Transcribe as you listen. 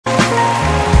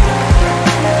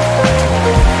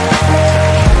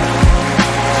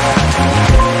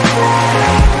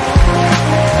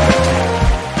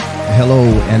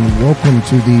and welcome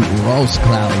to the Ross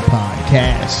Cloud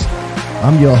Podcast.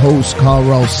 I'm your host, Carl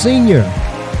Ross Sr.,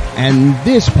 and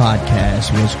this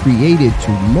podcast was created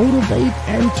to motivate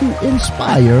and to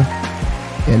inspire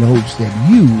in hopes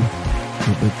that you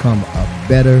will become a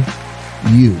better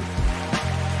you.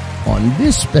 On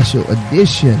this special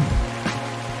edition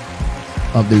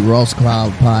of the Ross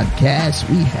Cloud Podcast,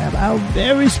 we have our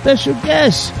very special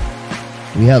guest.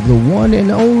 We have the one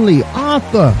and only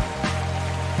author,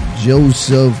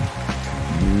 Joseph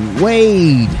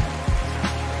Wade.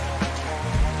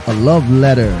 A love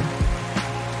letter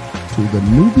to the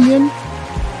Nubian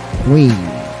Queens.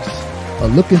 A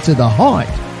look into the heart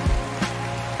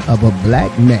of a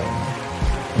black man.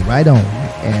 Right on.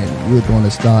 And we're going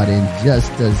to start in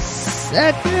just a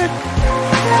second.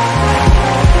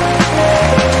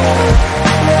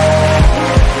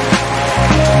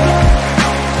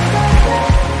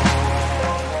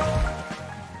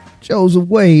 Joseph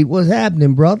Wade, what's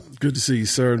happening, brother? Good to see you,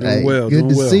 sir. Doing well. Good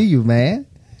to see you, man.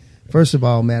 First of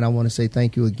all, man, I want to say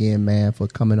thank you again, man, for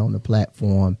coming on the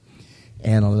platform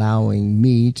and allowing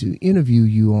me to interview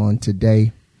you on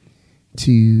today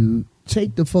to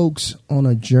take the folks on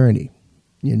a journey.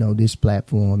 You know, this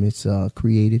platform, it's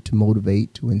created to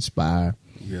motivate, to inspire.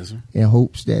 Yes, sir. In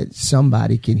hopes that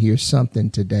somebody can hear something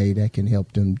today that can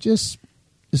help them. Just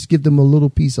give them a little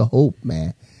piece of hope,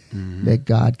 man. Mm-hmm. That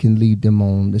God can lead them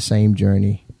on the same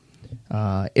journey.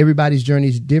 Everybody's journey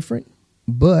is different,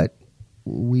 but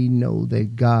we know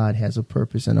that God has a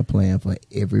purpose and a plan for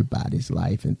everybody's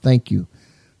life. And thank you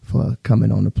for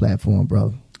coming on the platform,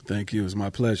 brother. Thank you. It's my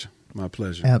pleasure. My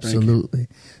pleasure. Absolutely.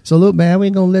 So, look, man, we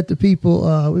ain't going to let the people,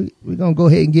 we're going to go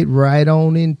ahead and get right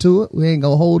on into it. We ain't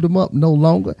going to hold them up no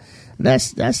longer.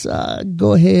 Let's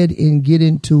go ahead and get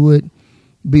into it.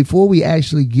 Before we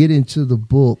actually get into the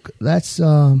book, let's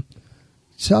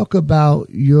talk about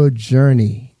your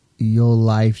journey, your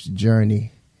life's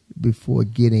journey, before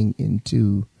getting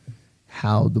into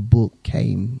how the book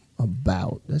came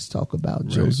about. Let's talk about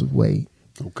Joseph Wade.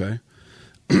 Okay.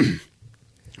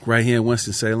 Right here in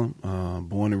Winston-Salem,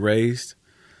 born and raised,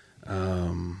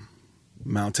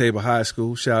 Mount Tabor High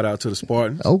School. Shout out to the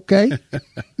Spartans. Okay.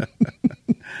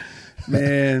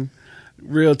 Man.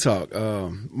 Real talk.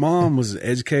 Mom was an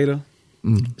educator.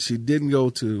 She didn't go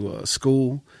to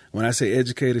school. When I say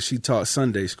educator, she taught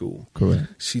Sunday school. Correct.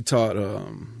 She taught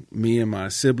me and my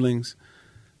siblings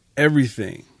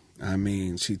everything. I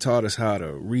mean, she taught us how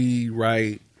to read,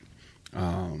 write.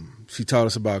 She taught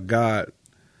us about God,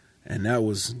 and that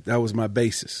was my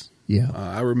basis. Yeah.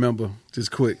 I remember,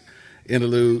 just quick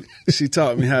interlude, she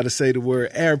taught me how to say the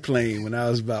word airplane when I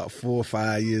was about 4 or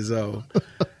 5 years old.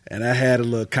 And I had a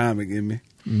little comic in me.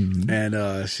 Mm-hmm.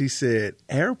 And she said,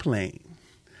 airplane.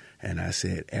 And I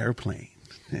said, airplane.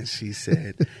 And she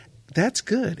said, that's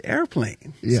good,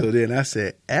 airplane. Yeah. So then I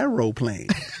said, aeroplane.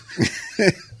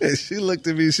 And she looked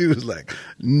at me, she was like,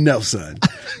 no, son,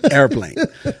 airplane.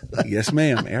 Yes,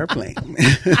 ma'am, airplane.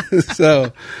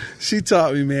 So she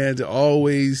taught me, man,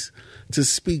 to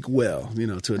speak well, you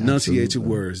know, to enunciate your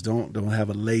words. Don't have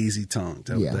a lazy tongue.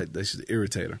 That should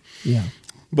irritate her. Yeah.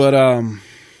 But,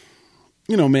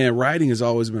 you know, man, writing has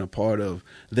always been a part of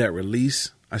that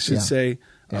release, I should say.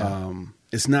 Yeah.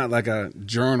 It's not like I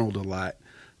journaled a lot,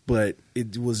 but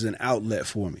it was an outlet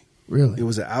for me. Really? It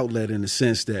was an outlet in the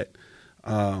sense that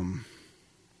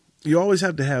you always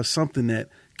have to have something that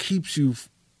keeps you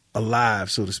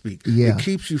alive, so to speak. Yeah. It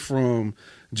keeps you from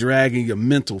dragging your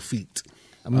mental feet.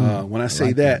 When I say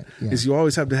like that, is you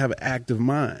always have to have an active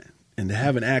mind. And to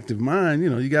have an active mind, you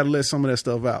know, you got to let some of that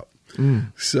stuff out.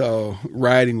 So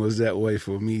writing was that way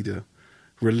for me to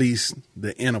release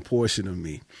the inner portion of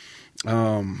me.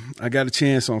 I got a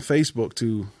chance on Facebook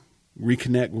to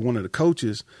reconnect with one of the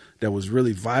coaches that was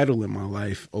really vital in my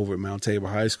life over at Mount Tabor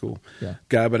High School. Yeah.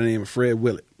 Guy by the name of Fred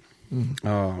Willett.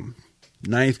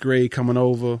 Ninth grade coming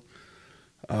over.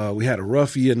 We had a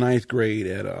rough year, ninth grade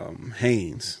at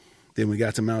Haynes. Then we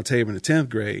got to Mount Tabor in the 10th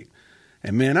grade.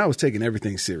 And, man, I was taking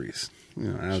everything serious.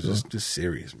 You know, I was just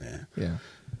serious, man. Yeah.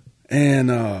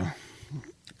 And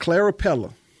Clara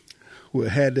Pella, who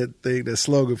had that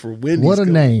slogan for Wendy's. What a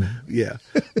name. Yeah.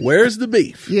 Where's the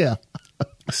beef? Yeah.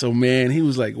 So, man, he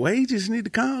was like, well, you just need to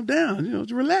calm down, you know,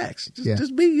 to relax.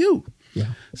 Just be you.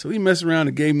 Yeah. So he messed around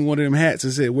and gave me one of them hats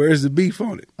and said, where's the beef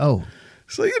on it? Oh.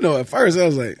 So, you know, at first I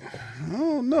was like, I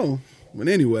don't know. But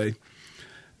anyway,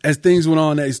 as things went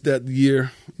on that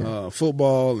year,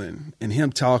 football and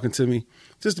him talking to me,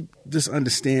 just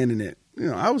understanding it, you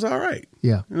know, I was all right.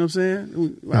 Yeah. You know what I'm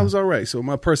saying? I was all right. So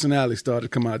my personality started to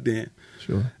come out then.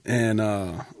 Sure. And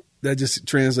that just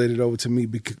translated over to me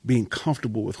being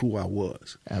comfortable with who I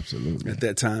was. Absolutely. At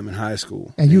that time in high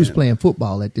school. And you was playing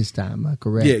football at this time,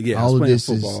 correct? Yeah. All I was of playing this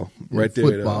football is right there.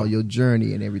 Football, your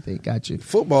journey and everything. Got you.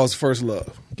 Football's first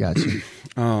love. Got you.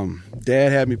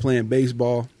 Dad had me playing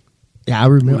baseball. Yeah, I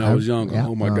remember. When I was younger. Yeah,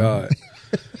 oh, my God.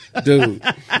 Dude,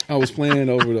 I was playing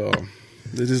over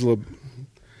this little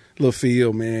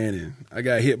field, man, and I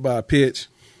got hit by a pitch.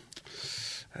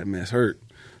 That mess hurt.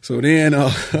 So then I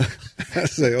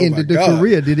say, oh, ended my God.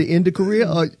 Career. Did it end the career?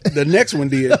 Or? The next one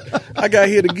did. I got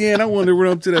hit again. I wanted to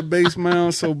run up to that base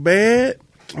mound so bad.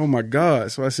 Oh, my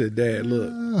God. So I said, Dad,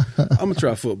 look, I'm going to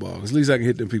try football. 'Cause at least I can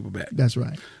hit them people back. That's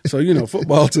right. So,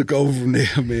 football took over from there,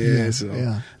 man.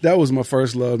 That was my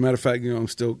first love. Matter of fact,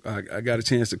 I got a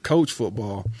chance to coach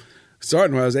football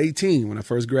starting when I was 18, when I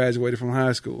first graduated from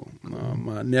high school.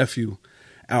 My nephew,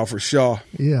 Alfred Shaw,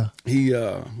 he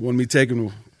wanted me to take him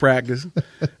to practice,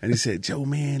 and he said, Joe,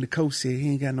 man, the coach said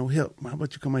he ain't got no help. How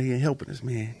about you come out here and helping us,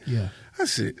 man? Yeah. I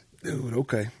said, dude,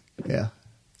 okay. Yeah.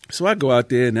 So I go out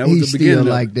there, and that was the beginning. He's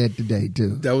still like that today,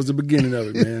 too. That was the beginning of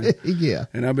it, man. Yeah.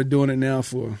 And I've been doing it now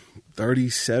for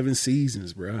 37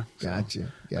 seasons, bro. So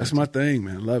Gotcha. That's my thing,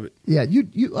 man. I love it. Yeah,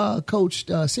 you coached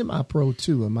semi-pro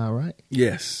too, am I right?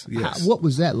 Yes. What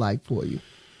was that like for you?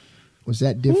 Was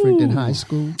that different than high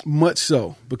school? Much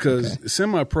so, because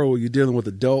semi-pro, you're dealing with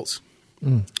adults,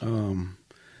 and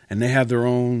they have their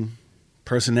own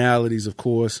personalities, of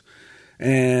course,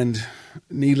 and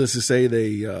needless to say,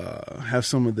 they have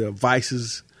some of the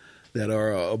vices that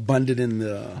are abundant in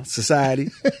the society.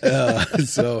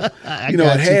 So, at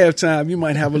halftime, you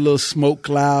might have a little smoke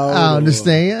cloud. I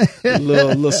understand. A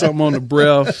little something on the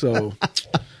breath. So,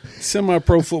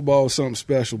 semi-pro football is something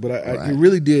special, but it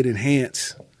really did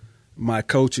enhance my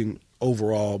coaching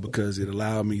overall because it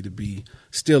allowed me to be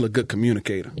still a good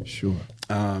communicator. Sure.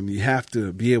 You have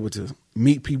to be able to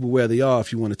meet people where they are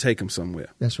if you want to take them somewhere.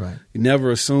 That's right. You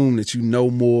never assume that you know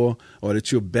more or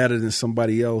that you're better than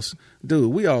somebody else.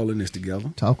 Dude, we all in this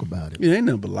together. Talk about it. It ain't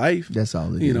nothing but life. That's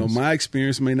all it is. My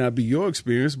experience may not be your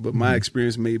experience, but my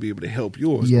experience may be able to help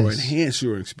yours or enhance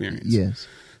your experience. Yes.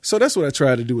 So that's what I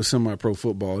try to do with semi-pro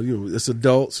football. It's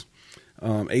adults,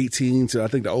 18 to I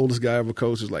think the oldest guy I ever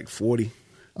coached was like 40,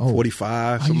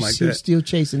 45, something like that. Still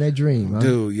chasing that dream, huh?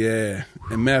 Dude, yeah.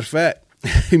 And matter of fact,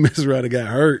 he messed around and got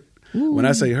hurt. Ooh. When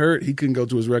I say hurt, he couldn't go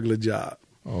to his regular job.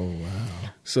 Oh, wow.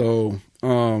 So,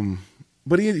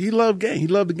 but he loved game. He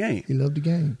loved the game. He loved the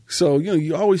game. So,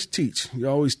 you always teach.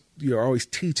 You're always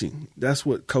teaching. That's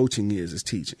what coaching is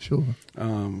teaching. Sure.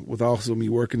 With also me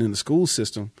working in the school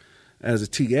system as a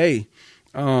TA,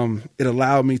 it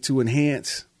allowed me to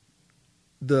enhance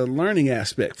the learning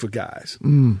aspect for guys.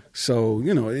 So,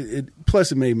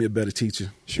 plus it made me a better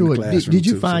teacher. Sure. Did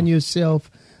you find yourself,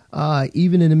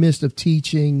 even in the midst of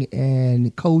teaching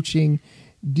and coaching,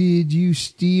 did you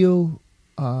still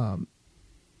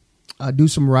do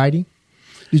some writing?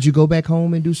 Did you go back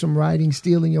home and do some writing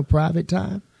still in your private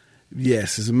time?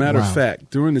 Yes. As a matter of fact,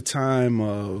 during the time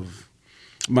of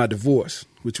my divorce,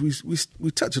 which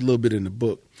we touch a little bit in the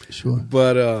book. Sure.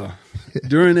 But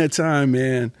during that time,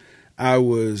 man, I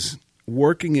was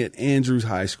working at Andrews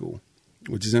High School,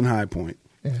 which is in High Point.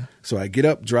 Yeah. So I get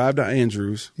up, drive to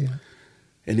Andrews. Yeah.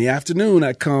 In the afternoon,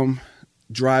 I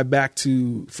drive back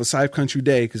to Forsyth Country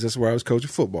Day because that's where I was coaching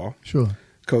football. Sure.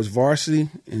 Coach varsity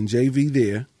and JV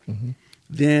there. Mm-hmm.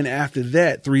 Then after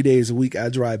that, 3 days a week, I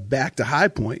drive back to High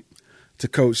Point to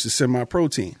coach the semi-pro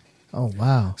team. Oh,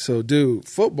 wow. So, dude,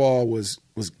 football was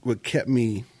what kept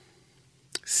me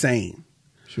sane.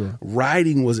 Sure.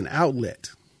 Riding was an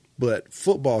outlet, but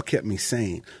football kept me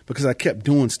sane because I kept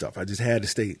doing stuff. I just had to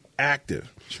stay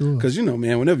active. Sure. Because,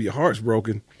 man, whenever your heart's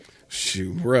broken,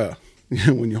 shoot, bruh.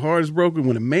 When your heart is broken,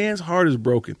 when a man's heart is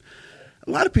broken,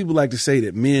 a lot of people like to say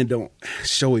that men don't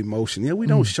show emotion. Yeah, we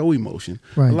don't show emotion.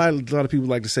 Right. A lot of people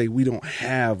like to say we don't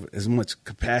have as much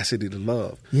capacity to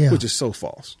love, which is so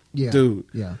false. Yeah. Dude,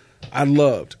 I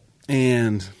loved.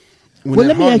 And when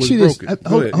let me ask you this.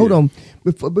 Broken, hold on.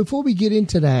 Before we get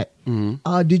into that,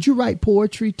 did you write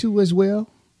poetry too as well?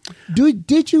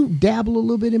 Did you dabble a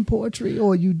little bit in poetry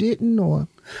or you didn't? Or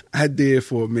I did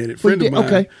for a minute. Friend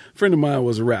of mine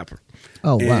was a rapper.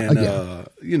 Oh, wow.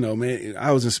 And, man,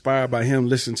 I was inspired by him,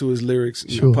 listening to his lyrics,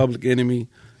 Public Enemy,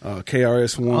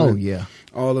 KRS-One. Oh, yeah.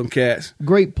 All them cats.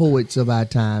 Great poets of our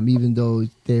time, even though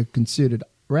they're considered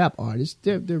rap artists,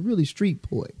 they're really street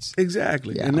poets.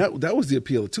 Exactly. Yeah. And that was the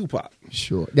appeal of Tupac.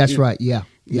 Sure. That's right. Yeah.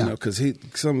 Yeah. Because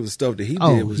some of the stuff that he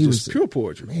did was just pure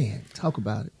poetry. Man, talk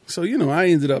about it. So, I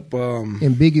ended up...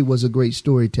 and Biggie was a great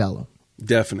storyteller.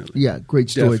 Definitely. Yeah,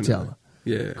 great storyteller. Definitely.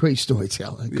 Yeah. Great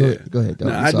storyteller. Go ahead.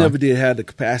 Now, I never did have the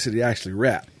capacity to actually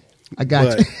rap. I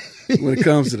got you. when it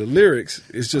comes to the lyrics,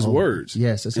 it's just words.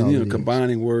 Yes, that's all and it is.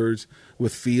 combining words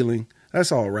with feeling.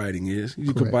 That's all writing is.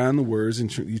 You Correct. combine the words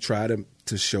and you try to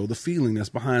show the feeling that's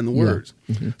behind the words.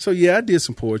 Mm-hmm. So yeah, I did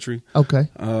some poetry. Okay.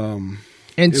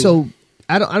 And so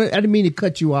I didn't mean to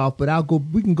cut you off, but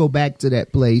we can go back to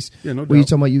that place no where you're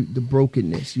doubt. talking about the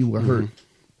brokenness. You were hurt.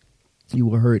 You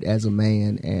were hurt as a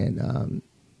man, and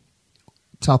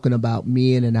talking about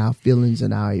men and our feelings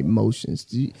and our emotions.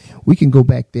 We can go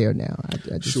back there now.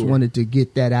 I just wanted to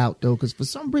get that out though, because for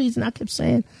some reason I kept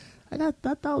saying, I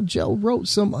thought Joe wrote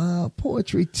some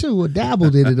poetry too, or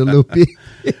dabbled in it a little bit.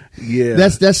 Yeah,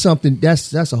 that's something.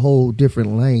 That's a whole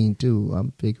different lane too.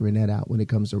 I'm figuring that out when it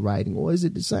comes to writing. Or is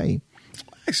it the same?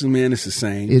 Actually, man, it's the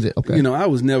same. Is it? Okay. I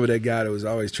was never that guy that was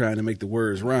always trying to make the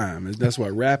words rhyme. That's why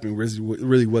rapping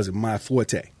really wasn't my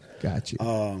forte. Got you.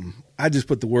 I just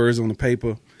put the words on the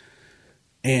paper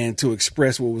and to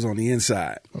express what was on the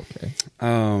inside. Okay.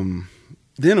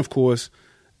 Then, of course,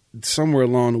 somewhere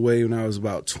along the way when I was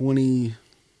about 22,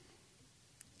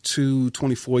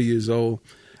 24 years old,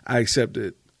 I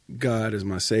accepted God as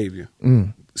my Savior.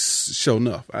 Sure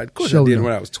enough. Of course, I did it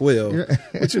when I was 12.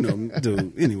 But,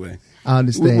 dude, anyway. I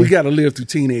understand. We got to live through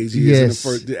teenage years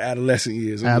and Yes. the adolescent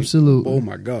years. Absolutely. Oh,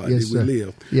 my God, Yes, did we sir.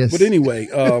 live. Yes. But anyway,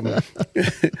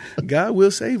 God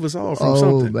will save us all from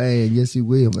something. Oh, man. Yes, he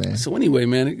will, man. So anyway,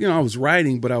 man, I was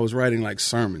writing, but I was writing like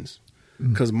sermons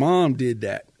because Mom did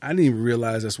that. I didn't even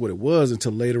realize that's what it was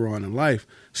until later on in life.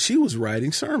 She was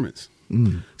writing sermons.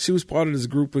 She was part of this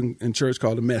group in church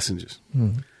called the Messengers.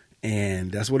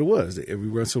 And that's what it was. Every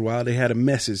once in a while, they had a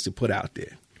message to put out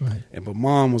there. Right. But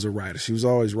Mom was a writer. She was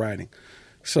always writing.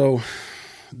 So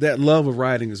that love of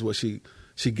writing is what she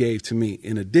gave to me,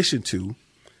 in addition to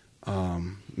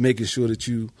making sure that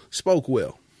you spoke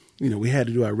well. We had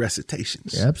to do our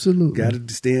recitations. Absolutely. Got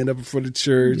to stand up in front of the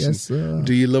church. Yes, and sir.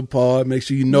 do your little part. Make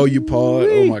sure you know your part.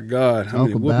 Oh, my God. How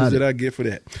many whoopings did I get for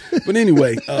that? But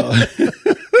anyway.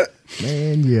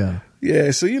 Man, yeah.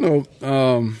 Yeah, so,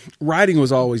 writing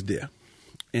was always there.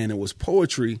 And it was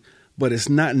poetry, but it's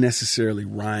not necessarily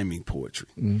rhyming poetry.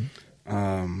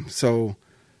 So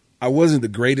I wasn't the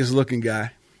greatest looking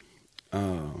guy,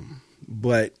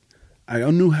 but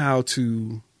I knew how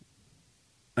to,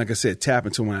 like I said, tap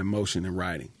into my emotion in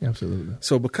writing. Absolutely.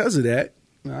 So because of that,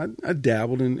 I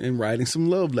dabbled in writing some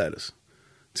love letters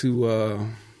to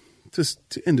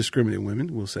indiscriminate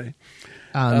women, we'll say.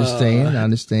 I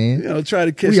understand. Try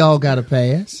to catch. We all got a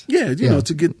pass. Yeah,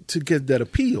 to get that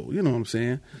appeal. You know what I'm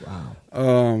saying? Wow.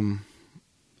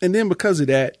 And then because of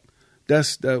that,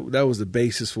 that was the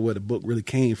basis for where the book really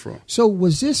came from. So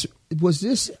was this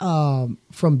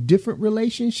from different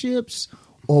relationships,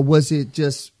 or was it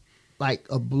just like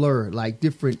a blur, like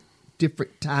different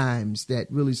times that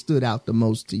really stood out the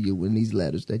most to you in these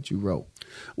letters that you wrote?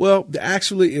 Well,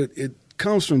 actually, it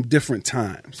comes from different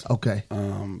times. Okay.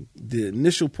 The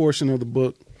initial portion of the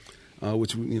book,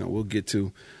 which we'll get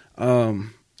to,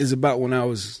 is about when I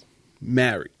was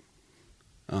married.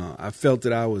 I felt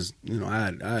that I was,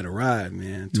 I had arrived,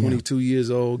 man. 22 years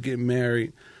old, getting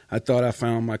married. I thought I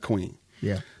found my queen.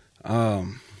 Yeah.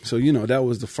 So that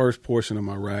was the first portion of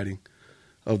my writing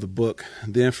of the book.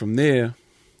 Then from there,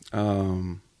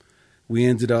 we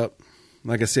ended up,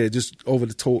 like I said, just over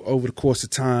the course of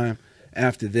time.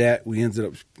 After that, we ended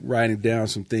up writing down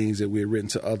some things that we had written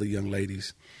to other young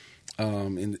ladies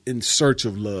in search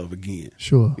of love again.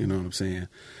 Sure. You know what I'm saying?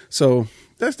 So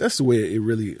that's the way it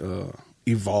really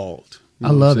evolved. You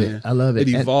I know love what I'm it. saying? I love it.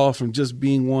 It evolved from just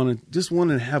wanting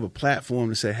to have a platform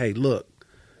to say, hey, look,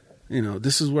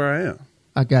 this is where I am.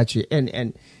 I got you.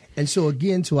 And so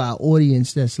again, to our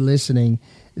audience that's listening,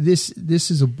 this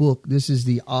is a book. This is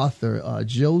the author,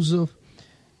 Joseph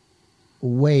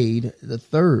Wade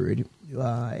III,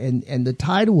 and the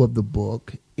title of the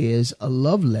book is A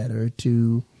Love Letter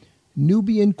to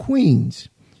Nubian Queens,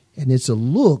 and it's a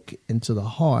look into the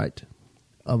heart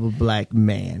of a black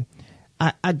man.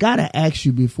 I gotta ask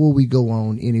you before we go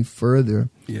on any further.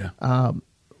 Yeah.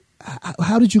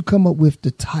 How did you come up with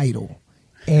the title?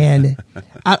 And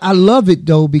I love it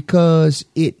though because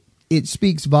it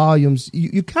speaks volumes.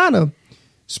 You kind of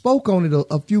spoke on it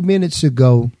a few minutes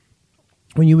ago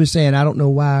when you were saying, I don't know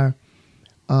why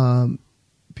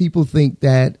people think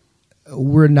that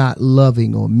we're not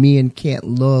loving or men can't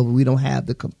love. We don't have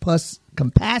the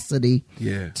capacity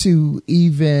to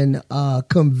even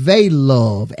convey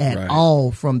love at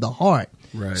all from the heart.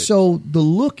 Right. So the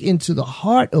look into the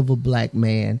heart of a black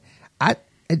man,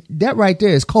 that right there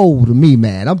is cold to me,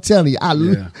 man. I'm telling you,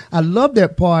 I love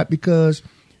that part because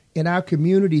in our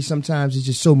community sometimes it's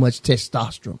just so much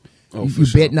testosterone. Oh, you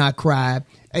sure. better not cry.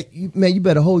 Man, you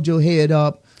better hold your head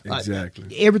up.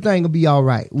 Exactly. Everything will be all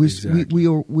right. Exactly.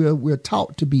 We're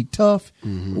taught to be tough.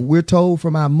 Mm-hmm. We're told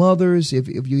from our mothers, if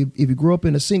you grew up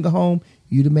in a single home,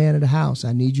 you the man of the house.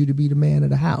 I need you to be the man of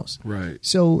the house. Right.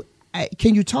 So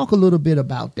can you talk a little bit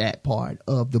about that part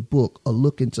of the book, A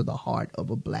Look into the Heart of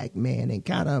a Black Man, and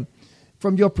kind of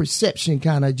from your perception,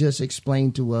 kind of just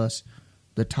explain to us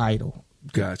the title.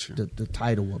 Gotcha. The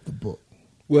title of the book.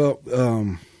 Well,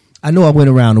 I know I went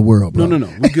around the world, bro. No.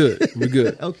 We're good. We're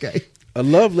good. Okay. A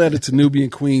love letter to Nubian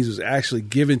Queens was actually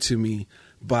given to me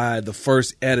by the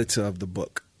first editor of the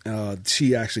book.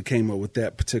 She actually came up with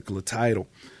that particular title.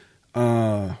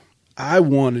 I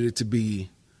wanted it to be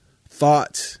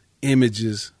thoughts,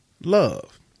 images,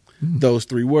 love. Those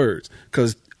three words.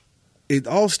 Because it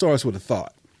all starts with a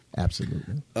thought.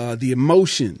 Absolutely. The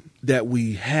emotion that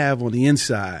we have on the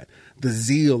inside, the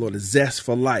zeal or the zest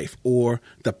for life, or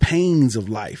the pains of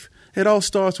life, it all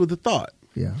starts with a thought.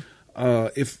 Yeah.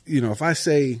 If I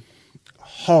say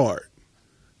hard,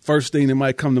 first thing that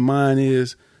might come to mind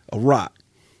is a rock,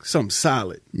 something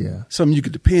solid, something you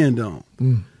could depend on.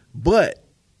 But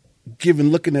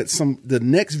looking at the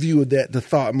next view of that, the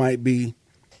thought might be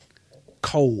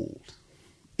cold,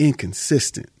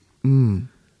 inconsistent,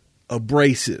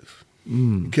 abrasive.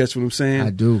 You catch what I'm saying? I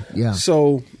do, yeah.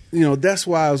 So, that's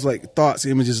why I was like, thoughts,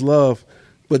 images, love.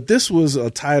 But this was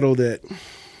a title that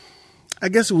I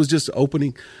guess it was just an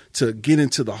opening to get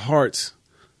into the hearts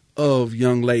of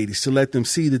young ladies, to let them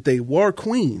see that they were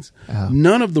queens.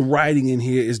 None of the writing in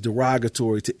here is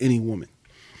derogatory to any woman.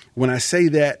 When I say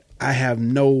that,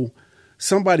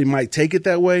 somebody might take it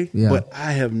that way, but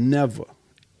I have never,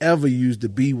 ever used the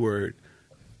B word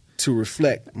to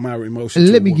reflect my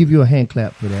emotions. Let me give you a hand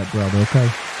clap for that, brother,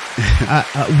 okay?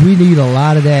 We need a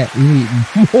lot of that. We need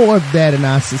more of that in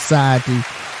our society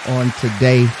on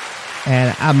today.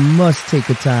 And I must take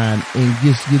a time and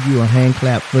just give you a hand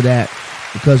clap for that,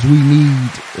 because we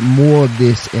need more of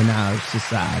this in our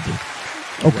society.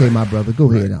 Okay, my brother,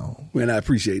 go ahead on. Man, I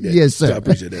appreciate that. Yes, sir. So I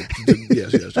appreciate that.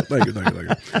 Yes. Thank you.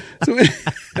 So,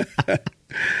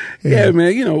 yeah,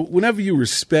 man, whenever you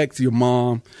respect your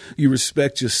mom, you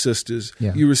respect your sisters,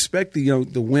 you respect the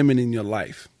women in your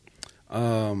life.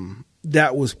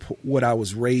 That was what I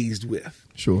was raised with.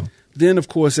 Sure. Then, of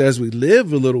course, as we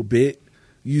live a little bit,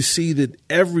 you see that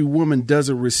every woman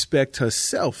doesn't respect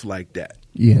herself like that.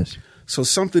 Yes. So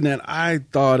something that I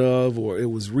thought of, or it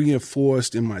was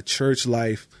reinforced in my church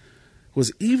life,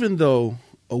 was even though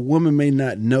a woman may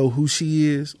not know who she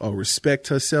is or respect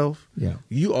herself,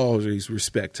 you always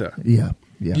respect her. Yeah.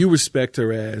 You respect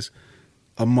her as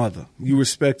a mother. You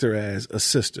respect her as a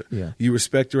sister. You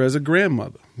respect her as a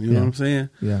grandmother. You know what I'm saying?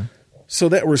 Yeah. So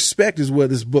that respect is where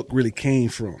this book really came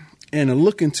from. And a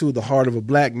look into the heart of a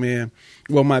black man.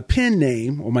 Well, my pen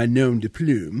name, or my nom de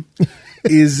plume,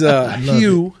 is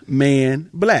Hugh Man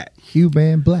Black. Hugh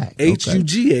Man Black.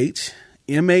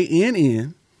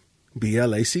 HUGHMANNBLACK.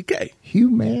 Hugh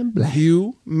Man Black.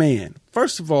 Hugh Man.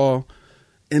 First of all,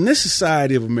 in this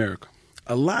society of America,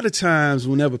 a lot of times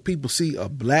whenever people see a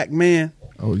black man,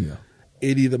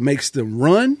 it either makes them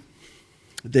run,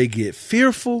 they get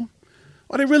fearful,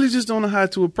 or they really just don't know how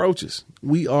to approach us.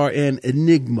 We are an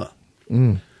enigma.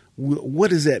 What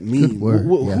does that mean?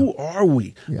 Who are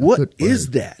we? What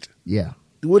is that? Yeah.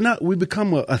 We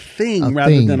become a thing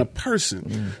rather than a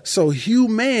person. So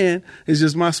human is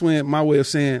just my way of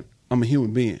saying I'm a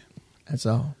human being. That's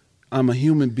all. I'm a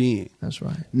human being. That's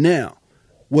right. Now,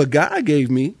 what God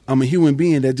gave me, I'm a human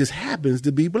being that just happens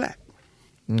to be black.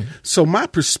 So my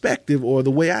perspective, or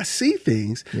the way I see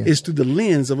things, is through the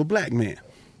lens of a black man.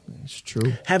 It's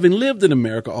true. Having lived in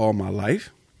America all my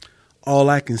life, all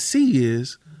I can see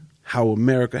is how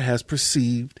America has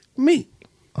perceived me.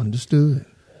 Understood.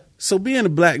 So being a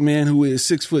black man who is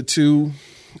 6'2",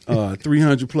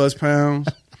 300 plus pounds,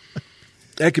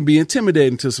 that can be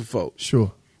intimidating to some folks.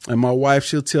 Sure. And my wife,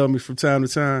 she'll tell me from time to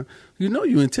time,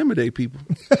 you intimidate people.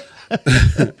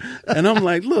 And I'm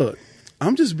like, look,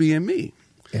 I'm just being me.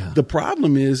 Yeah. The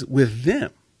problem is with them.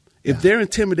 If they're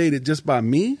intimidated just by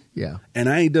me, and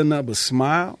I ain't done nothing but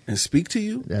smile and speak to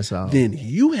you, that's all. Then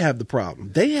you have the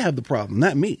problem. They have the problem,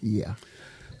 not me. Yeah.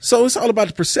 So it's all about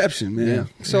the perception, man.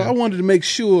 So I wanted to make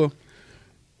sure,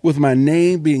 with my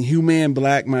name being Hugh Man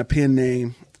Black, my pen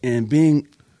name, and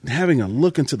having a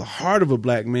look into the heart of a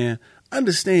black man,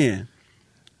 understand,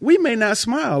 we may not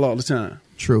smile all the time.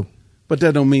 True. But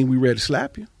that don't mean we ready to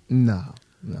slap you. No.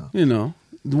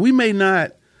 We may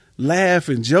not laugh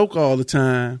and joke all the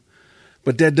time,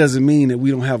 but that doesn't mean that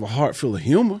we don't have a heart full of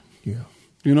humor. Yeah.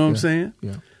 You know what I'm saying?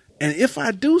 Yeah. And if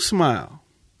I do smile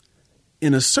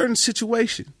in a certain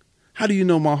situation, how do you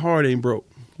know my heart ain't broke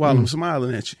while I'm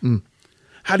smiling at you?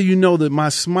 How do you know that my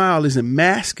smile isn't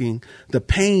masking the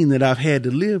pain that I've had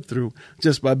to live through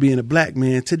just by being a black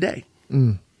man today?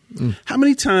 How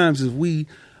many times have we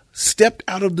stepped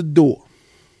out of the door,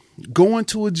 going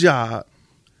to a job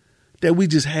that we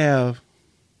just have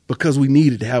because we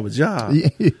needed to have a job?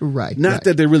 Right. Not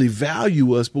that they really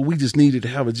value us, but we just needed to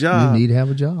have a job. You need to have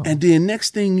a job. And then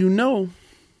next thing you know,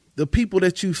 the people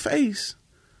that you face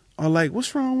are like,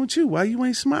 what's wrong with you? Why you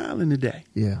ain't smiling today?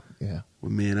 Yeah.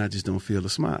 Well, man, I just don't feel a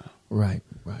smile. Right.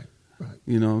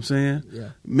 You know what I'm saying? Yeah.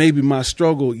 Maybe my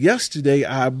struggle yesterday,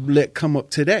 I let come up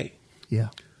today. Yeah.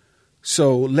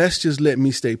 So let's just let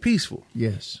me stay peaceful.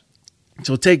 Yes.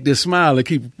 So take this smile and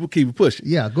keep it pushing.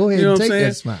 Yeah, go ahead and take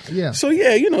that smile. Yeah. So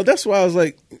yeah, that's why I was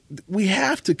like, we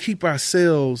have to keep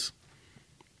ourselves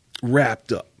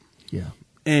wrapped up. Yeah.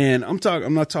 And I'm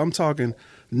talking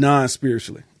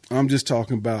non-spiritually. I'm just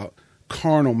talking about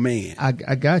carnal man. I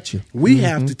got you. We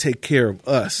have to take care of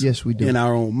us. Yes, we do. In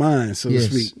our own minds, so to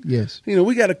speak. Yes.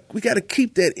 We gotta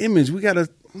keep that image. We gotta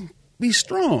be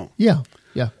strong. Yeah.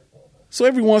 So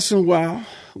every once in a while,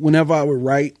 whenever I would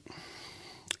write,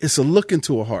 it's a look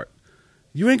into a heart.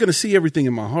 You ain't gonna see everything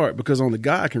in my heart because only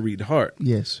God can read the heart.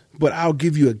 Yes. But I'll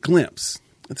give you a glimpse.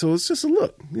 And so it's just a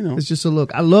look, It's just a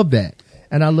look. I love that.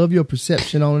 And I love your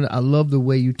perception on it. I love the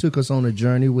way you took us on a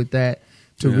journey with that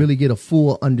to really get a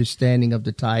full understanding of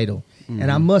the title. And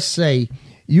I must say,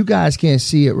 you guys can't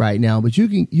see it right now, but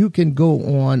you can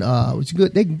go on. It's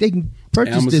good. They can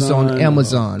purchase this on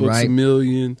Amazon, Books right? A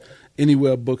Million,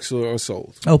 anywhere books are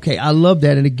sold. Okay, I love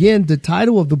that. And again, the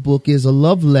title of the book is A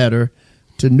Love Letter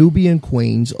to Nubian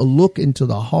Queens, A Look into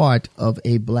the Heart of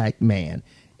a Black Man.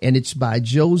 And it's by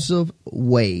Joseph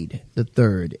Wade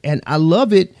III. And I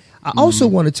love it. I also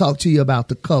want to talk to you about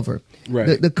the cover.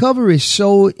 Right. The cover is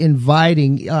so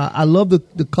inviting. I love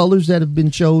the colors that have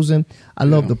been chosen. I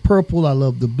love the purple. I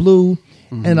love the blue.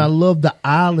 And I love the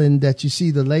island that you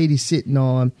see the lady sitting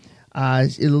on.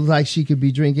 It looks like she could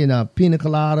be drinking a pina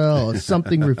colada or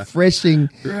something refreshing.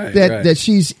 That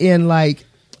she's in like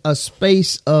a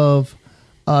space of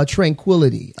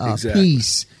tranquility,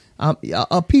 peace,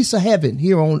 a piece of heaven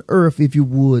here on earth, if you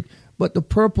would. But the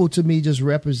purple to me just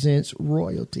represents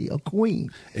royalty, a queen.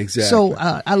 Exactly. So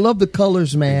I love the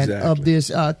colors, man, of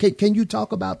this. Can you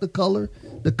talk about the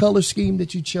color scheme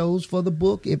that you chose for the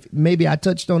book? If maybe I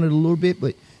touched on it a little bit,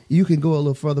 but you can go a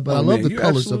little further. But I love the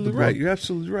colors of the book. You're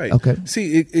absolutely right. Okay.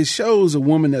 See, it shows a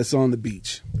woman that's on the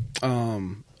beach.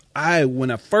 When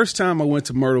the first time I went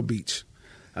to Myrtle Beach,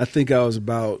 I think I was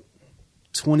about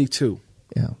 22.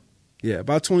 Yeah,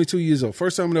 about 22 years old.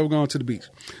 First time I'd ever gone to the beach.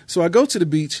 So I go to the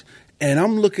beach, and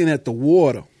I'm looking at the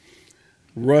water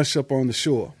rush up on the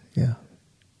shore. Yeah.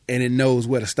 And it knows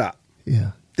where to stop.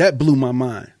 Yeah. That blew my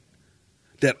mind.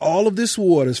 That all of this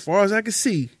water, as far as I could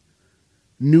see,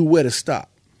 knew where to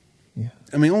stop. Yeah.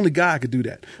 I mean, only God could do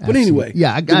that. Absolutely. But anyway.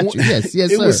 Yeah, I got you. Yes,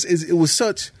 sir. It was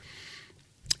such,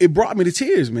 it brought me to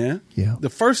tears, man. Yeah.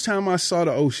 The first time I saw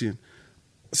the ocean,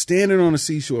 standing on the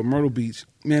seashore, Myrtle Beach,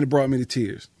 man, it brought me to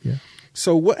tears. Yeah.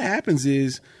 So what happens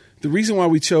is, the reason why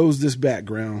we chose this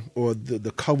background or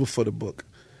the cover for the book,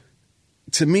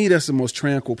 to me, that's the most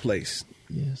tranquil place.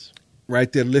 Yes.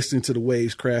 Right there, listening to the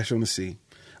waves crash on the sea,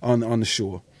 on the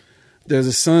shore. There's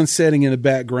a sun setting in the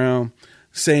background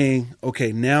saying,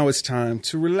 okay, now it's time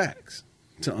to relax,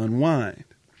 to unwind.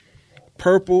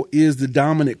 Purple is the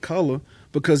dominant color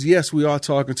because, yes, we are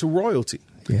talking to royalty.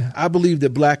 Yeah. I believe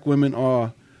that black women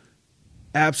are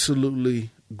absolutely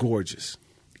gorgeous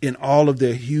in all of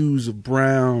their hues of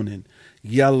brown and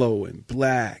yellow and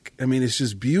black. I mean, it's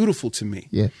just beautiful to me.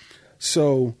 Yeah.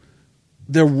 So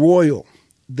they're royal.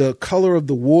 The color of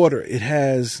the water, it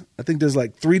has, I think there's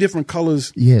like 3 different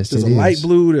colors. Yes, there's a light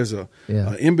blue, there's a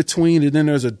in between, and then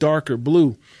there's a darker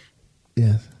blue.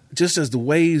 Yeah. Just as the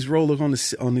waves roll on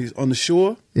the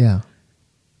shore. Yeah.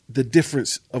 The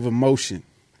difference of emotion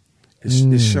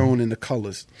is shown in the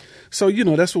colors. So,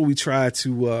 that's what we try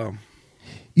to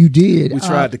you did. We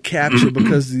tried to capture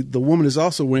because the woman is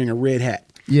also wearing a red hat.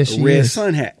 Yes, a red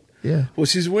sun hat. Yeah. Well,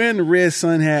 she's wearing the red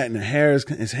sun hat and the hair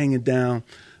is hanging down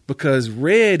because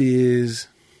red is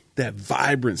that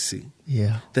vibrancy.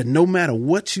 Yeah. That no matter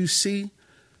what you see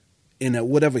in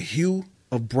whatever hue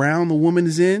of brown the woman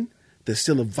is in, there's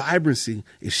still a vibrancy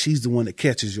if she's the one that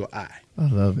catches your eye. I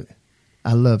love it.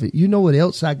 I love it. You know what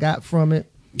else I got from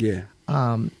it? Yeah.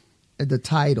 The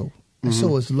title.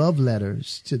 So it's Love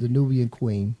Letters to the Nubian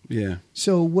Queen. Yeah.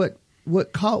 So what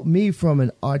caught me from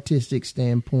an artistic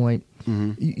standpoint,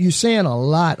 you're saying a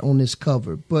lot on this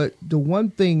cover, but the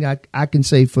one thing I can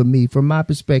say for me, from my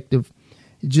perspective,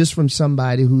 just from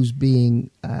somebody who's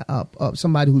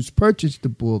somebody who's purchased the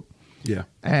book, Yeah.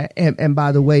 And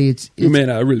by the way, it's man,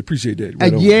 I really appreciate that.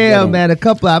 Right man. A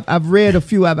couple. I've read a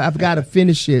few. I've got to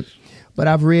finish it, but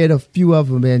I've read a few of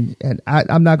them, and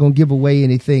I'm not going to give away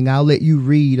anything. I'll let you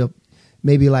read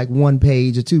maybe like 1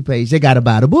 page or 2 pages. They got to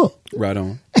buy the book. Right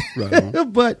on.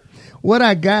 But what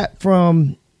I got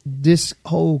from this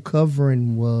whole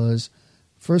covering was,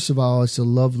 first of all, it's a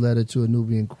love letter to a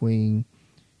Nubian queen,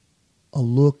 a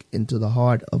look into the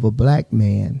heart of a black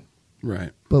man.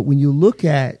 Right. But when you look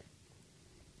at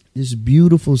this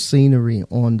beautiful scenery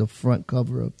on the front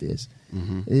cover of this,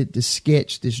 the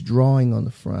sketch, this drawing on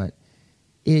the front,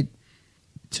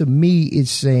 to me,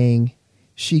 it's saying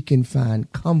she can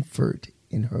find comfort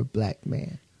in her black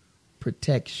man,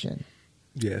 protection.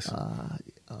 Yes.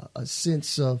 A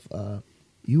sense of,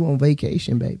 you on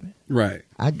vacation, baby. Right.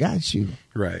 I got you.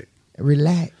 Right.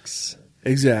 Relax.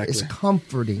 Exactly. It's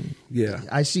comforting. Yeah.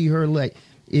 I see her like,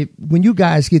 when you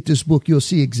guys get this book, you'll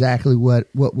see exactly what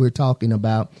we're talking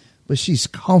about. But she's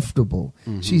comfortable.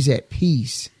 She's at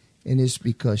peace. And it's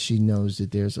because she knows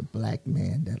that there's a black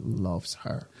man that loves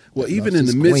her. Well, even in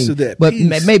the midst of that but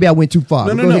peace. Maybe I went too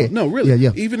far. No, really.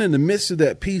 Yeah. Even in the midst of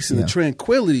that peace and the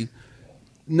tranquility,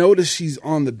 notice she's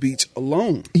on the beach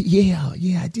alone. Yeah,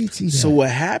 I did see that. So what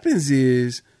happens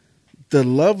is the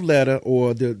love letter,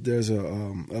 or there's a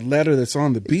letter that's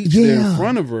on the beach there in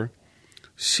front of her.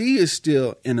 She is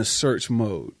still in a search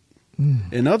mode.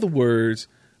 In other words,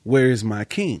 where is my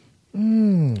king?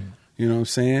 You know what I'm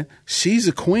saying? She's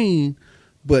a queen,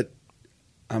 but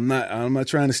I'm not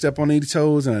trying to step on any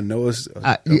toes, and I know it's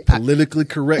a politically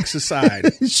correct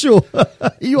society. Sure.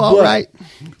 You all right?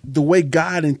 The way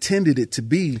God intended it to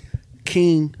be,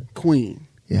 king, queen,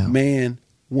 man,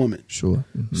 woman. Sure.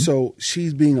 So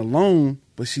she's being alone,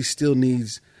 but she still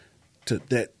needs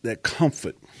that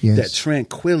comfort, that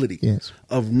tranquility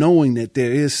of knowing that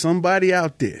there is somebody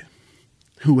out there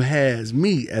who has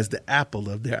me as the apple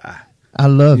of their eye. I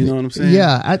love it. You know what I'm saying?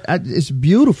 Yeah, it's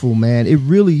beautiful, man. It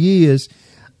really is.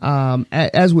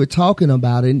 As we're talking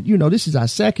about it, and, this is our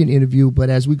second interview, but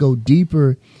as we go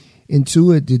deeper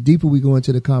into it, the deeper we go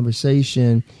into the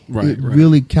conversation, it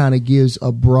really kind of gives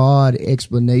a broad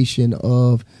explanation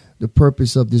of the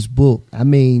purpose of this book. I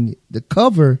mean, the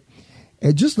cover,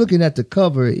 and just looking at the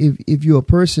cover, if you're a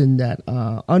person that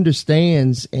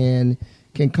understands and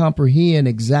can comprehend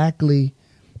exactly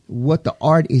what the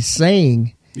art is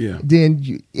saying,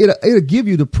 then it'll give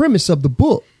you the premise of the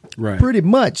book, pretty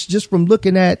much just from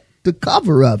looking at the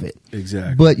cover of it.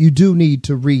 Exactly. But you do need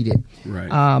to read it.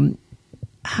 Right.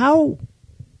 How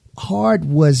hard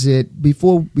was it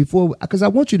before? Because I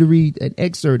want you to read an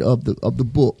excerpt of the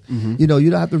book. You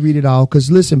don't have to read it all. Because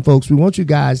listen, folks, we want you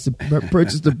guys to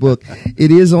purchase the book.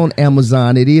 It is on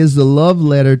Amazon. It is The Love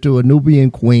Letter to a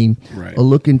Nubian Queen, a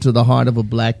look into the heart of a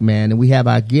black man. And we have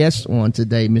our guest on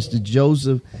today, Mr.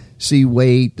 Joseph C.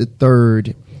 Wade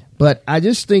III. But I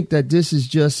just think that this is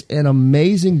just an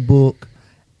amazing book.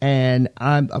 And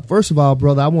I'm first of all,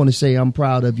 brother, I want to say I'm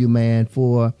proud of you, man,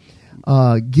 for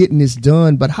getting this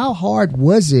done. But how hard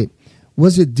was it?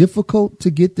 Was it difficult to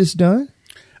get this done?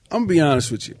 I'm gonna be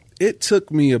honest with you. It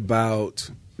took me about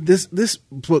this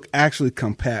book actually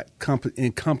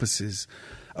encompasses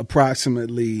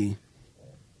approximately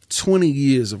 20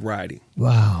 years of writing.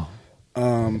 Wow.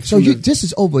 This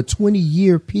is over a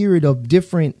 20-year period of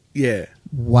different. Yeah.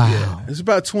 Wow. Yeah. It's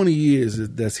about 20 years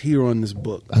that's here on this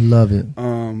book. I love it.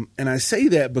 And I say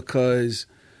that because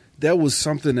that was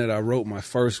something that I wrote my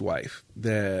first wife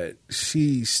that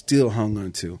she still hung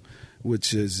on to,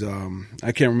 which is,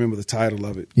 I can't remember the title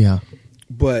of it. Yeah.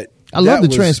 But I love the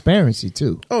transparency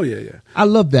too. Oh, yeah. I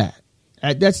love that.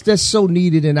 That's so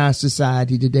needed in our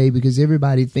society today, because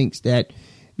everybody thinks that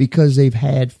because they've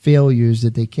had failures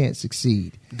that they can't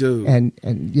succeed. Dude. And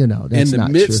that's not true. In the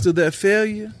midst of that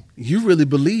failure, you really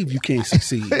believe you can't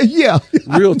succeed. Yeah.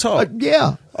 Real talk.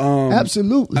 Yeah.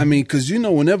 Absolutely. I mean, because,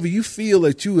 whenever you feel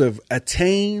that you have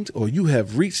attained or you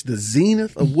have reached the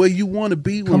zenith of where you want to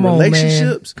be with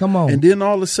relationships. Come on. And then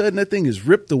all of a sudden that thing is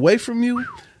ripped away from you.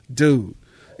 Dude,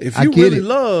 if you really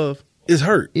love, it's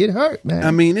hurt. It hurt, man.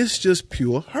 I mean, it's just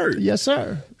pure hurt. Yes,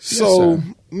 sir. So,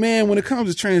 man, when it comes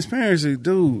to transparency,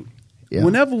 dude,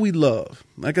 whenever we love,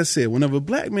 like I said, whenever a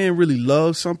black man really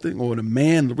loves something, or the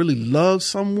man really loves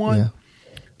someone,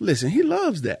 listen, he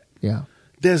loves that. Yeah.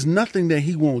 There's nothing that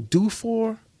he won't do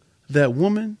for that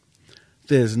woman.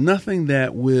 There's nothing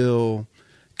that will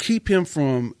keep him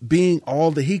from being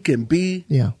all that he can be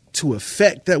to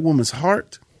affect that woman's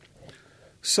heart.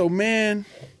 So, man,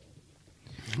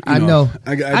 I know.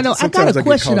 I got a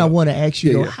question I want to ask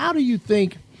you, though. How do you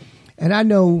think, and I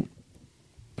know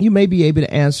you may be able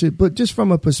to answer it, but just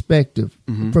from a perspective,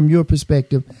 from your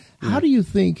perspective, How do you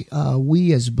think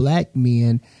we as black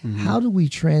men, how do we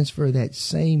transfer that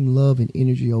same love and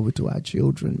energy over to our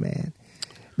children, man?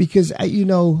 Because,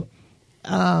 even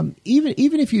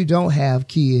if you don't have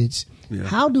kids,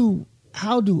 how do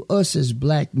us as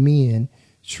black men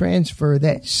transfer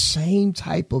that same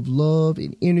type of love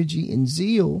and energy and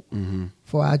zeal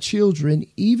for our children,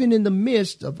 even in the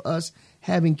midst of us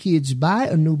having kids by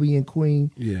a Nubian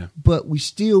queen, but we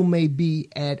still may be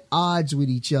at odds with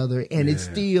each other, and it's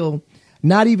still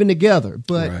not even together.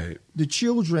 But the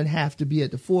children have to be at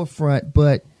the forefront,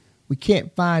 but we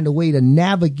can't find a way to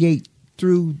navigate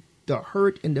through the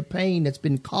hurt and the pain that's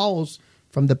been caused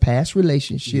from the past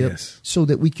relationship so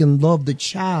that we can love the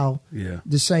child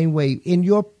the same way. In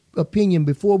your opinion,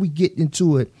 before we get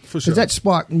into it, because that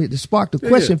sparked the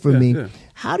question for me,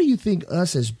 how do you think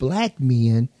us as black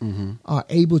men are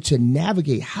able to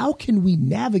navigate? How can we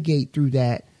navigate through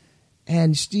that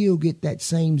and still get that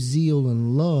same zeal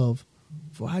and love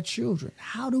for our children?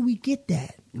 How do we get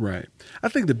that? Right. I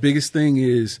think the biggest thing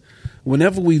is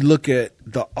whenever we look at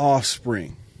the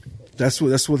offspring, that's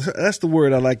the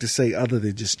word I like to say, other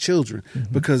than just children,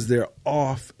 because they're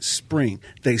offspring.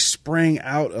 They sprang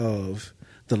out of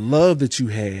the love that you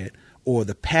had or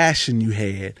the passion you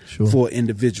had for an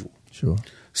individual.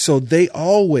 So they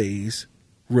always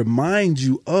remind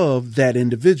you of that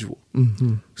individual.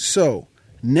 So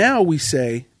now we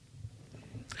say,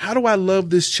 how do I love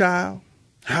this child?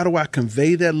 How do I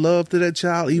convey that love to that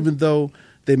child, even though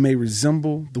they may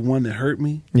resemble the one that hurt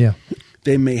me?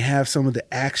 They may have some of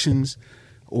the actions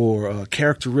or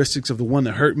characteristics of the one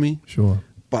that hurt me.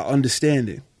 By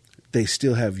understanding, they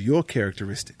still have your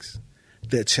characteristics.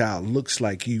 That child looks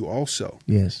like you also.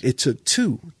 It took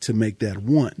two to make that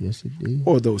one. It did.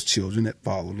 Or those children that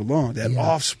followed along, that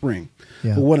offspring.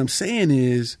 But what I'm saying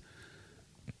is,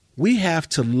 we have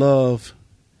to love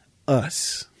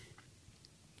us.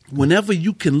 Whenever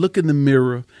you can look in the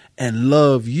mirror and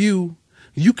love you,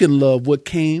 you can love what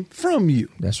came from you.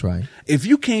 That's right. If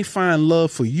you can't find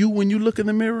love for you when you look in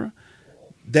the mirror,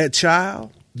 that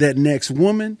child, that next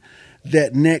woman,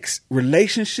 that next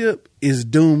relationship is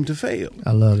doomed to fail.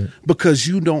 I love it. Because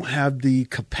you don't have the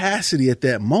capacity at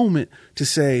that moment to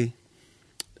say,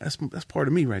 that's part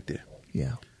of me right there.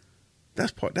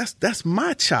 That's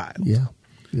my child. You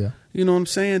know what I'm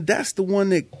saying? That's the one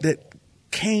that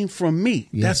came from me.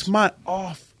 That's my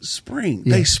offspring.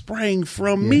 They sprang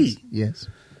from me.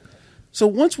 So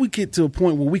once we get to a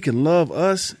point where we can love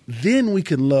us, then we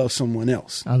can love someone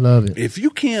else. I love it. If you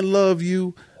can't love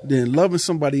you, then loving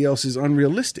somebody else is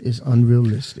unrealistic. It's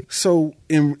unrealistic. So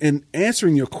in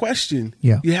answering your question,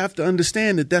 you have to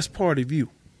understand that that's part of you.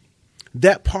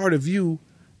 That part of you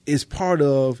is part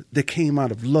of that came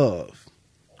out of love,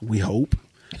 we hope.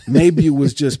 Maybe it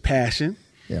was just passion,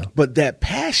 but that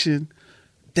passion,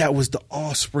 that was the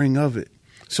offspring of it.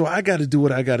 So I got to do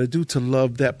what I got to do to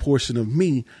love that portion of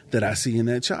me that I see in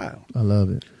that child. I love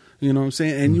it. You know what I'm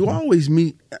saying? And you always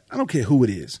meet, I don't care who it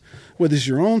is, whether it's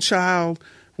your own child,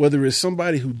 whether it's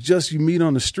somebody who just you meet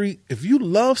on the street. If you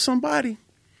love somebody,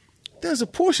 there's a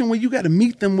portion where you got to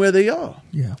meet them where they are.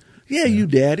 You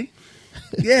daddy.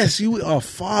 Yes, you are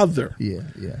father.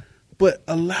 But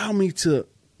allow me to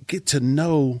get to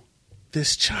know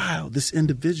this child, this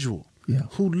individual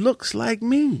who looks like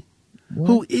me.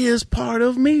 Who is part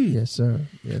of me. Yes, sir.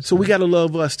 So we got to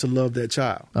love us to love that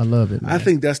child. I love it, man. I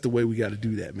think that's the way we got to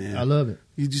do that, man. I love it.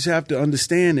 You just have to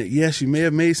understand that, yes, you may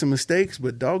have made some mistakes,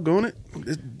 but doggone it,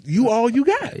 you all you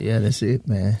got. Yeah, that's it,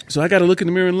 man. So I got to look in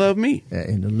the mirror and love me.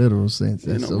 In the literal sense.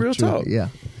 That's so real true. talk.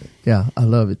 Yeah, I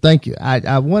love it. Thank you.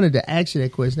 I wanted to ask you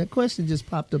that question. That question just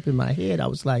popped up in my head. I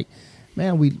was like,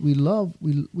 man, we love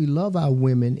our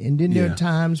women, and then there are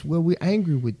times where we're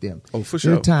angry with them. Oh, for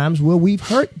sure. There are times where we've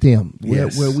hurt them, where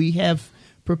we have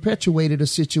perpetuated a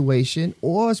situation,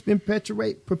 or it's been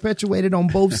perpetuated on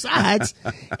both sides,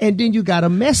 and then you got a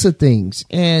mess of things.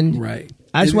 And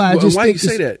that's why I just why think you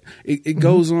say that. It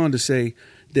goes on to say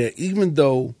that even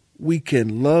though we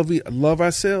can love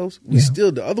ourselves, we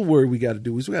still, the other word we got to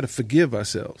do is we got to forgive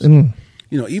ourselves. You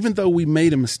know, even though we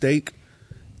made a mistake.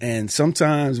 And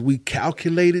sometimes we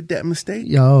calculated that mistake.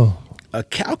 A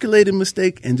calculated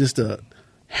mistake and just a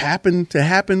happen to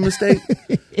happen mistake.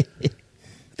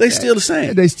 They still the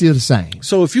same. They still the same.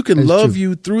 So if you can love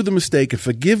you through the mistake and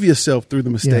forgive yourself through the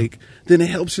mistake, then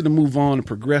it helps you to move on and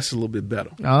progress a little bit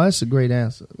better. Oh, that's a great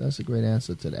answer. That's a great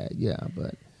answer to that. Yeah,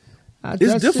 but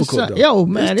it's difficult though. Yo,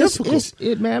 man, it's difficult.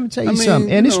 Man, I'm gonna tell you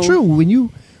something, and it's true.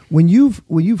 When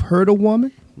you've hurt a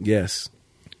woman,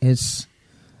 it's.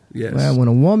 Yes. Well, when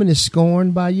a woman is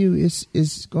scorned by you,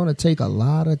 it's going to take a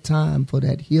lot of time for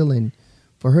that healing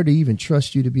for her to even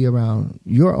trust you to be around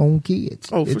your own kids.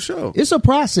 Oh, for sure. It's a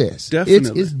process.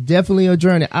 Definitely. It's definitely a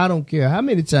journey. I don't care how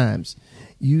many times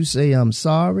you say I'm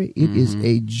sorry. It is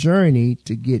a journey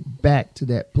to get back to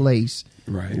that place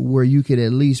where you could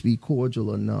at least be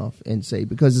cordial enough and say,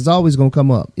 because it's always going to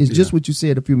come up. It's just what you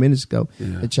said a few minutes ago.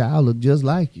 Yeah. The child look just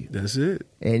like you. That's it.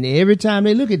 And every time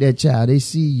they look at that child, they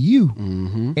see you.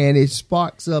 And it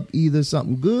sparks up either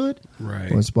something good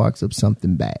or it sparks up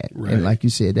something bad. And like you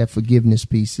said, that forgiveness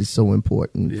piece is so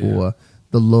important for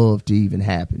the love to even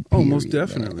happen. Period, most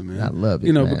definitely, man. I love it.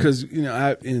 You know, because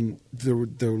in the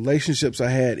relationships I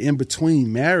had in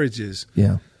between marriages,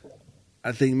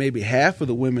 I think maybe half of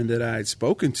the women that I had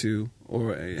spoken to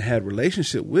or had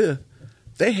relationship with,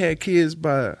 they had kids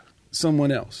by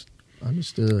someone else.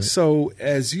 Understood. So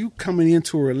as you coming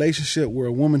into a relationship where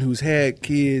a woman who's had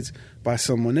kids by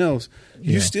someone else,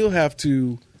 you still have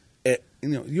to,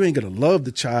 you ain't gonna love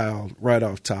the child right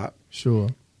off top. Sure.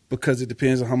 Because it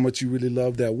depends on how much you really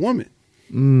love that woman.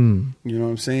 You know what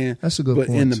I'm saying? That's a good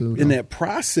point, too. In that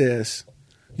process,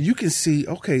 you can see,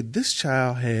 okay, this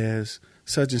child has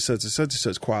such and such and such and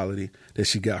such quality that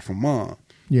she got from mom,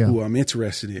 who I'm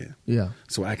interested in. Yeah.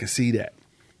 So I can see that.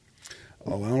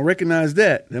 Oh, I don't recognize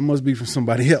that. That must be from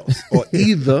somebody else. Or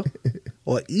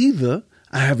either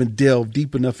I haven't delved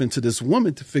deep enough into this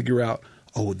woman to figure out,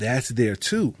 oh, that's there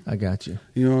too. I got you.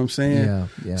 You know what I'm saying?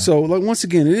 Yeah. So, like, once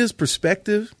again, it is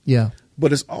perspective. Yeah.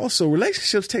 But it's also,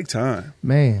 relationships take time.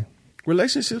 Man.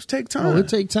 Relationships take time. Oh, it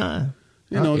take time.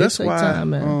 That's why.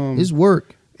 Time, man. It's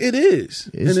work. It is.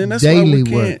 It's and then that's daily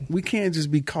why work. We can't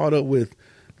just be caught up with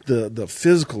the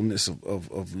physicalness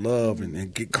of love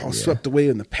and get caught swept away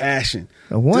in the passion.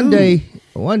 And one day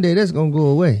that's going to go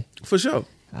away. For sure.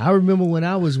 I remember when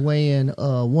I was weighing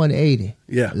 180.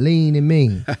 Yeah. Lean and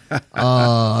mean.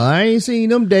 I ain't seen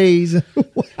them days.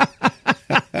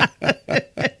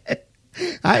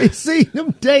 I ain't seen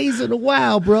them days in a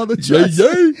while, brother.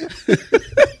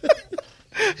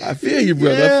 I feel you,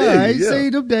 brother. I ain't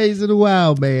seen them days in a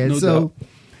while, man. No doubt.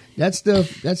 That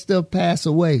stuff pass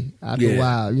away after a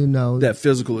while, you know. That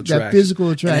physical attraction.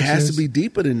 And it has to be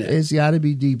deeper than that. It's got to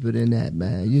be deeper than that,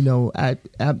 man. You know,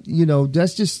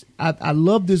 that's just. I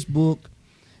love this book.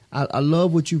 I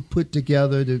love what you put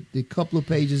together. The couple of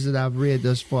pages that I've read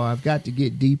thus far, I've got to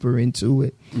get deeper into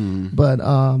it. But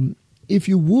if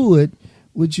you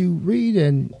would you read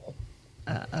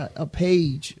a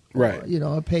page, right?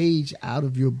 A page out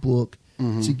of your book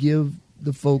to give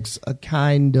the folks a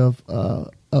kind of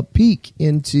a peek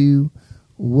into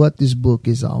what this book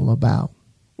is all about.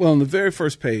 Well, on the very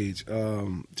first page,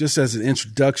 just as an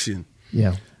introduction,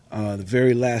 the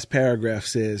very last paragraph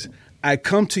says, I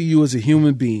come to you as a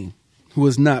human being who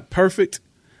is not perfect,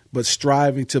 but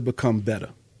striving to become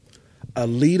better. A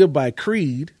leader by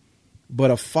creed,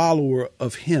 but a follower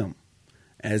of him,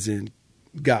 as in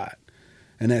God.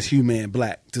 And that's Hugh Man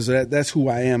Black. So that's who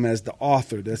I am as the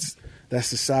author. That's the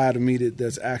side of me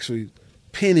that's actually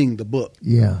penning the book.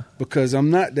 Yeah. Because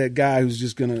I'm not that guy who's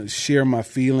just going to share my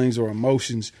feelings or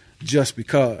emotions just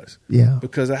because. Yeah.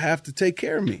 Because I have to take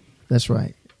care of me. That's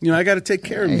right. I got to take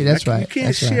care of me. That's right. You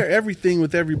can't share everything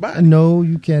with everybody. No,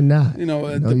 you cannot.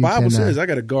 The Bible says I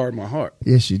got to guard my heart.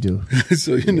 Yes, you do.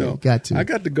 So, got to. I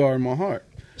got to guard my heart.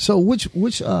 So which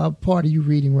part are you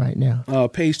reading right now?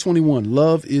 Page 21,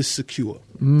 Love is Secure.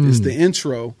 It's the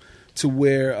intro to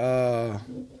where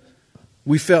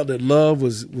we felt that love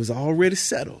was already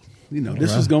settled.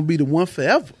 This was going to be the one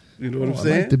forever. You know what I'm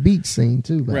saying? I like the beach scene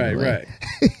too, by the way.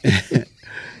 Right.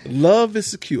 Love is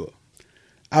secure.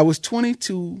 I was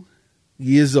 22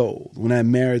 years old when I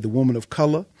married the woman of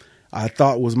color I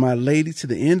thought was my lady to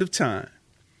the end of time.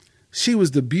 She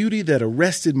was the beauty that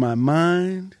arrested my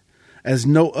mind as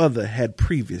no other had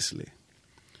previously.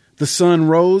 The sun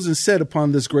rose and set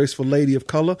upon this graceful lady of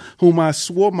color, whom I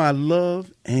swore my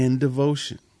love and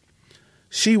devotion.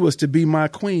 She was to be my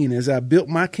queen as I built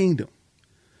my kingdom.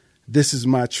 This is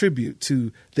my tribute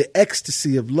to the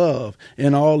ecstasy of love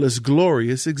in all its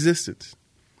glorious existence.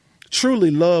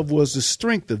 Truly, love was the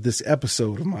strength of this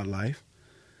episode of my life.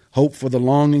 Hope for the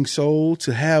longing soul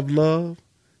to have love,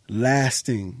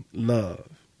 lasting love.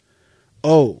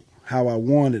 Oh, how I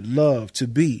wanted love to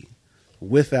be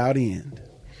without end.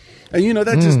 And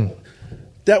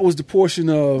that was the portion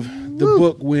of the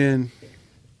book when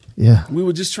we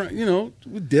were just trying,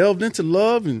 we delved into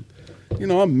love and,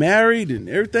 I'm married and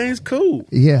everything's cool.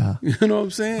 Yeah. You know what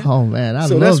I'm saying? Oh, man, I love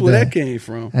that. So that's where that came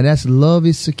from. And that's Love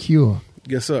is Secure.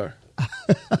 Yes, sir.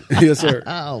 Yes, sir.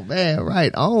 Oh, man,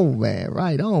 right on, man,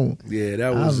 right on. Yeah,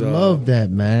 that was. I love that,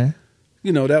 man.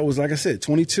 That was, like I said,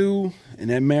 22, and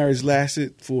that marriage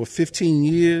lasted for 15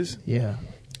 years. Yeah.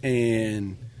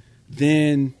 And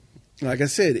then like I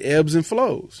said, ebbs and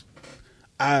flows.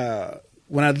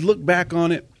 When I look back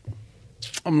on it,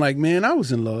 I'm like, man, I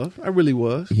was in love. I really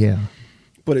was. Yeah.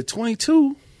 But at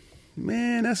 22,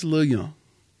 man, that's a little young.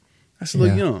 That's a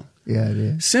little young. Yeah, it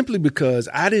is. Simply because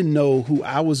I didn't know who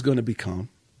I was going to become,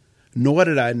 nor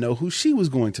did I know who she was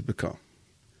going to become.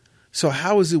 So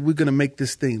how is it we're going to make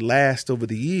this thing last over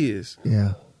the years?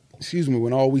 Yeah. Excuse me,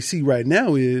 when all we see right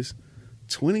now is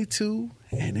 22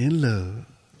 and in love.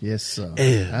 Yes, sir.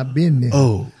 I've been there.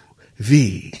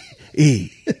 O-V-E.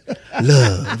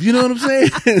 Love. You know what I'm saying?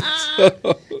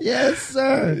 So, yes,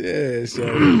 sir. Yeah,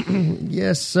 so.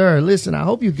 Yes, sir. Listen, I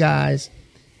hope you guys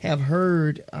have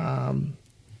heard.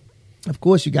 Of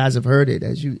course, you guys have heard it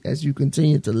as you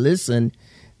continue to listen.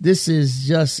 This is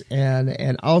just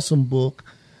an awesome book.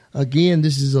 Again,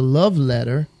 this is a love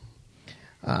letter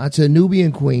to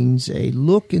Nubian Queens, a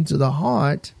look into the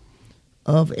heart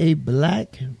of a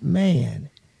black man.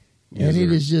 Yes, and it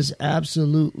sir. is just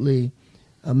absolutely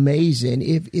amazing.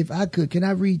 If I could, can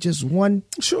I read just one?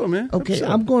 Sure, man. Okay, Sure.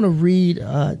 I'm going to read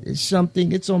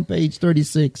something. It's on page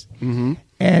 36. Mm-hmm.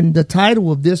 And the title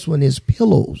of this one is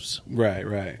Pillows.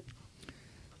 Right.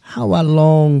 How I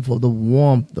long for the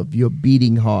warmth of your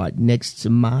beating heart next to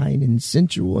mine in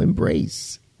sensual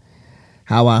embrace.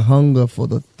 How I hunger for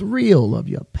the thrill of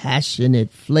your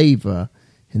passionate flavor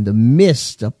in the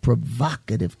midst of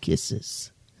provocative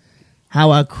kisses.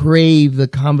 How I crave the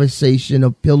conversation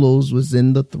of pillows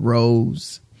within the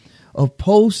throes of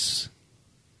orgasmic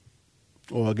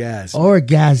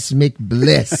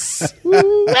bliss.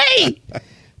 Wait,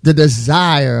 the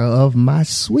desire of my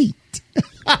sweet.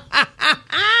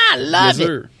 I love it.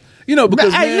 Sir. You know,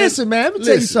 because hey, listen, man, I'm going to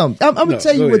tell you something. I'm going to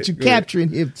tell you what you're capturing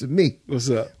here to me. What's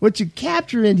up? What you're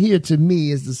capturing here to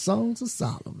me is the Songs of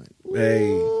Solomon. Hey.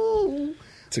 Ooh.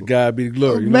 To God be the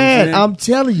glory. You know Man, what I'm saying? I'm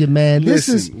telling you, man.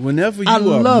 Listen, This is whenever you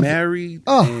are married,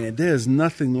 and there's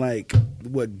nothing like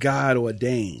what God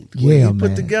ordained. What He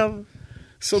put together.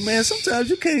 So, man, sometimes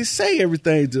you can't say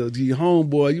everything to your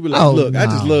homeboy. You be like, look, I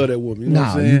just love that woman. You know what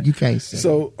I'm saying? You can't say.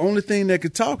 So, only thing that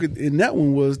could talk in that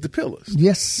one was the pillars.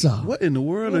 Yes, sir. What in the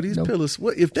world are these pillars?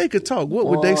 What if they could talk? What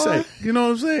would they say? You know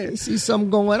what I'm saying? You see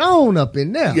something going on up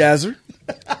in there. Yes, sir.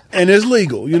 And it's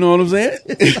legal. You know what I'm saying?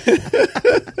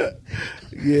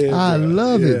 Yeah, I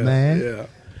love it, man. Yeah.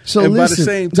 So and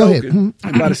listen,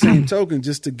 by the same token,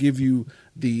 just to give you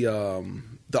the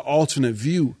alternate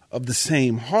view of the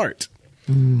same heart.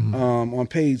 On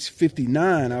page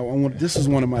 59, this is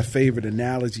one of my favorite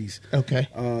analogies. Okay.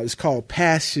 It's called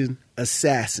Passion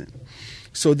Assassin.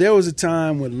 So there was a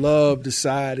time when love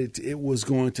decided it was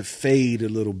going to fade a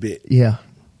little bit. Yeah.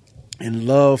 And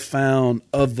love found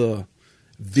other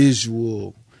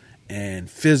visual and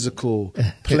physical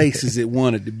places it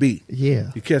wanted to be.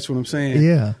 Yeah. You catch what I'm saying?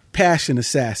 Yeah. Passion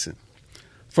assassin.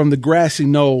 From the grassy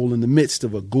knoll in the midst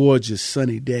of a gorgeous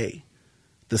sunny day,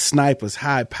 the sniper's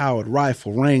high-powered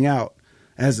rifle rang out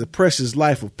as the precious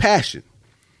life of passion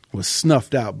was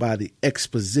snuffed out by the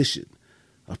exposition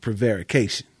of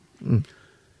prevarication.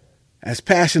 As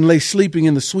passion lay sleeping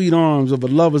in the sweet arms of a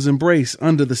lover's embrace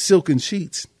under the silken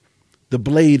sheets, the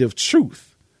blade of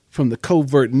truth from the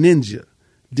covert ninja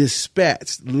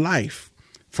dispatched life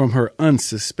from her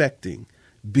unsuspecting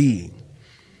being.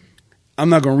 I'm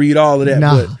not going to read all of that,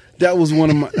 but that was one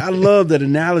of my, I love that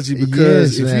analogy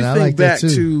because if you think back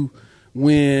to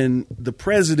when the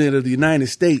president of the United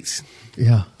States,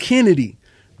 Kennedy,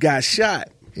 got shot,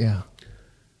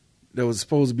 there was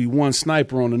supposed to be one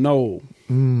sniper on the knoll.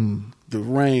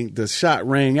 The shot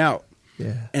rang out,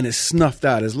 and it snuffed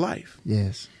out his life.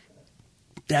 Yes.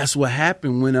 That's what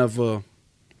happened whenever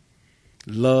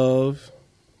love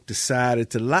decided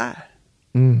to lie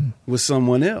with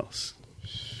someone else.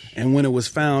 And when it was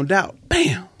found out,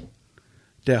 bam,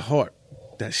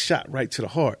 that shot right to the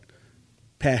heart.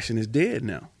 Passion is dead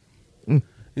now. You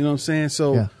know what I'm saying?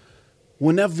 So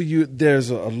whenever there's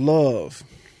a love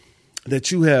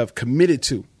that you have committed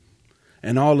to,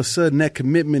 and all of a sudden that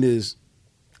commitment is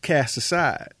cast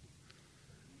aside,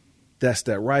 that's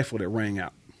that rifle that rang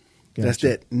out. Gotcha. That's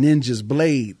that ninja's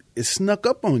blade. It snuck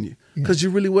up on you because you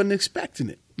really wasn't expecting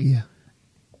it. Yeah.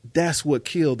 That's what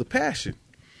killed the passion.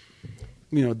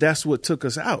 You know, that's what took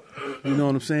us out. You know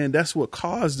what I'm saying? That's what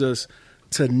caused us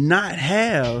to not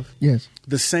have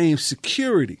the same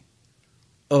security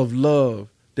of love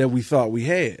that we thought we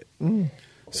had.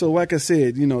 So like I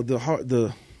said, you know, the heart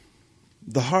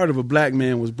of a black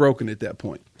man was broken at that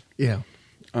point. Yeah.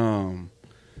 I'm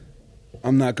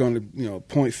not going to,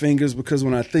 point fingers because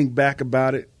when I think back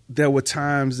about it, there were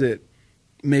times that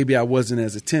maybe I wasn't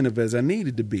as attentive as I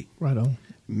needed to be. Right on.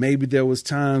 Maybe there was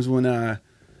times when I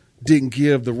didn't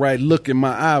give the right look in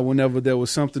my eye whenever there was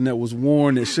something that was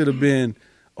worn that should have been,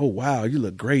 oh, wow, you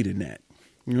look great in that.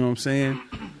 You know what I'm saying?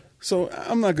 So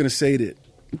I'm not going to say that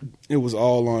it was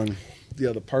all on the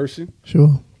other person.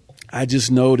 Sure. I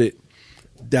just know that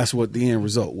that's what the end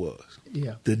result was.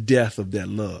 Yeah. The death of that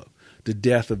love, the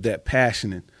death of that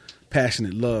passionate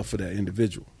love for that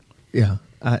individual. Yeah,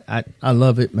 I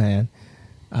love it, man.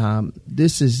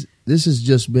 This has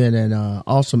just been an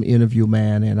awesome interview,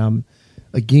 man. And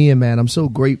I'm so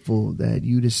grateful that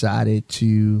you decided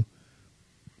to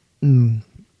come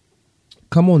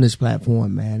on this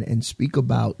platform, man, and speak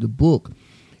about the book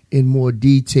in more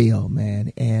detail,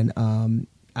 man. And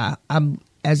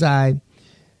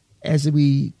as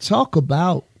we talk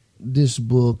about this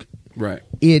book, right,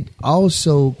 it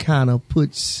also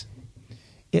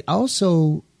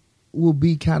will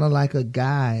be kind of like a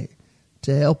guide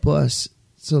to help us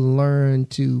to learn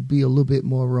to be a little bit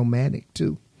more romantic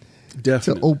too.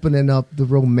 Definitely. To opening up the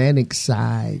romantic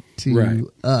side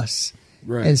to us.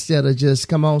 Right. Instead of just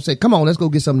come on, let's go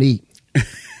get something to eat.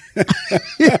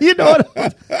 You know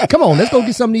come on, let's go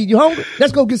get something to eat. You hungry?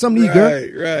 Let's go get something to eat,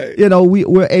 girl. Right. You know,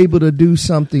 we're able to do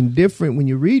something different. When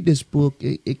you read this book,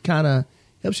 it kind of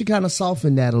helps you kind of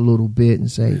soften that a little bit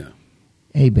and say,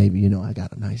 hey, baby, I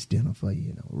got a nice dinner for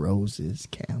you, roses,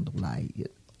 candlelight.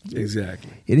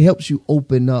 Exactly. It helps you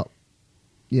open up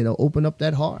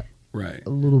that heart. Right. A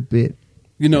little bit.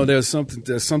 There's something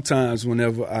that sometimes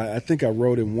whenever I think I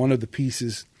wrote in one of the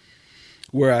pieces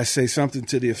where I say something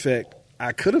to the effect,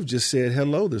 I could have just said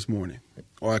hello this morning,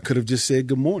 or I could have just said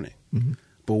good morning. Mm-hmm.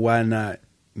 But why not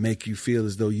make you feel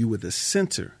as though you were the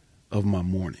center of my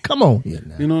morning? Come on here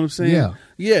now. You know what I'm saying? Yeah.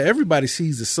 Yeah, everybody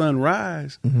sees the sun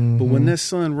rise, but when that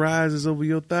sun rises over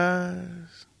your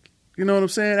thighs, you know what I'm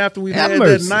saying? After we've had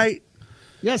that night.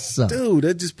 Yes, sir. Dude,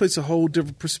 that just puts a whole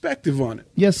different perspective on it.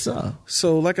 Yes, sir.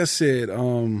 So like I said,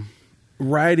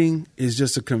 writing is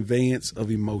just a conveyance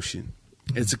of emotion.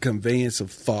 It's a conveyance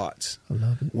of thoughts. I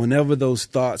love it. Whenever those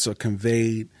thoughts are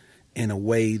conveyed in a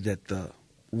way that the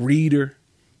reader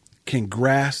can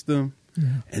grasp them,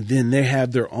 and then they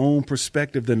have their own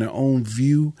perspective and their own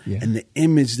view and the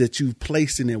image that you've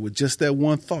placed in there with just that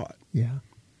one thought. Yeah.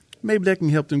 Maybe that can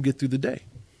help them get through the day.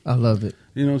 I love it.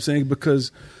 You know what I'm saying?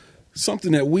 Because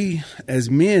something that we as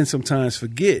men sometimes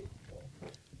forget,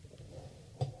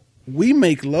 we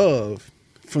make love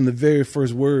from the very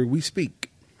first word we speak.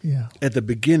 Yeah. At the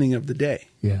beginning of the day.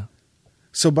 Yeah.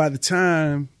 So by the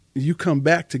time you come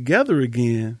back together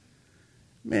again,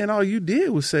 man, all you did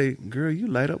was say, girl, you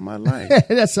light up my life.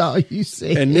 That's all you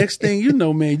say. And next thing you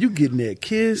know, man, you getting that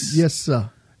kiss. Yes, sir.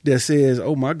 That says,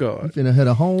 oh, my God. You're finna hit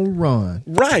a home run.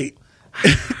 Right.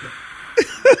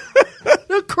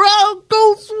 The crowd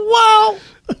goes wild.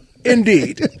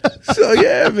 Indeed. So,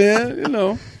 yeah,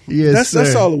 man, Yes,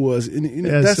 that's all it was. And,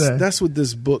 Yes, that's what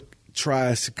this book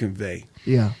tries to convey.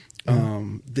 Yeah.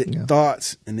 The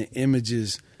thoughts and the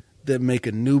images that make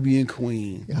a Nubian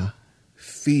queen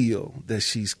feel that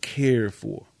she's cared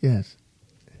for. Yes.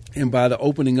 And by the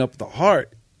opening up the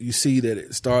heart, you see that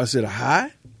it starts at a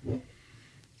high,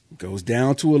 goes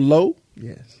down to a low,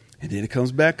 and then it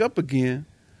comes back up again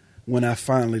when I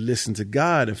finally listened to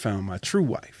God and found my true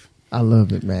wife. I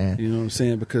love it, man. You know what I'm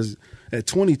saying? Because at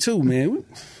 22, man,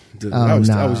 I was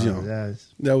young.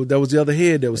 That was the other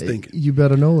head that was thinking. You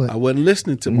better know it. I wasn't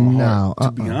listening to my heart,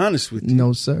 to be honest with you.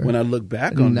 No, sir. When I look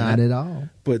back on Not at all.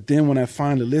 But then when I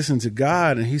finally listened to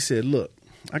God and he said, look,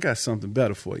 I got something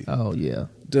better for you. Oh, yeah.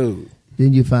 Dude.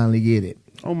 Then you finally get it.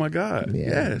 Oh, my God.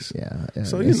 Yes. Yeah.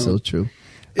 So, that's so true.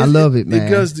 I love it,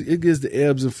 man. It gives the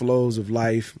ebbs and flows of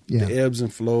life, the ebbs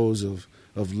and flows of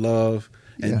love.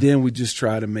 And then we just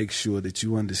try to make sure that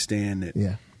you understand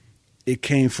that it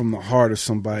came from the heart of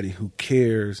somebody who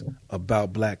cares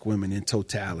about black women in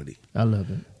totality. I love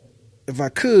it. If I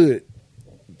could,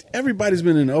 everybody's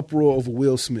been in an uproar over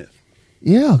Will Smith.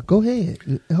 Yeah, go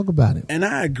ahead. Talk about it. And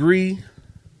I agree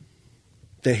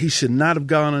that he should not have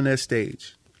gone on that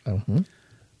stage.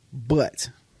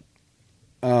 But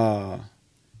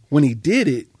when he did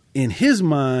it, in his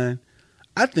mind,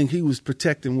 I think he was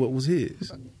protecting what was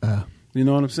his. You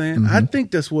know what I'm saying? I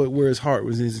think that's where his heart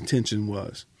was, his intention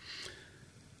was.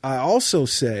 I also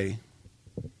say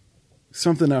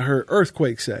something I heard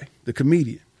Earthquake say, the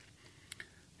comedian.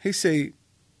 He said,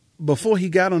 before he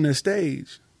got on that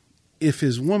stage, if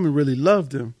his woman really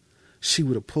loved him, she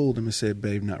would have pulled him and said,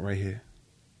 babe, not right here.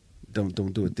 Don't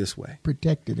do it this way.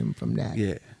 Protected him from that.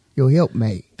 Yeah. Your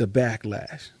helpmate. The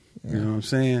backlash. You know what I'm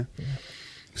saying? Yeah.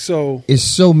 So it's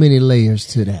so many layers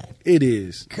to that. It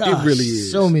is. Gosh, it really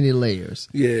is. So many layers.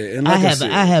 Yeah, and like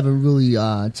I haven't really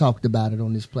talked about it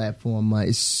on this platform.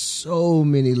 It's so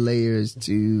many layers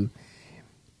to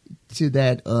to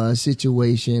that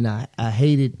situation. I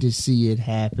hated to see it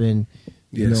happen.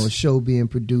 You know, a show being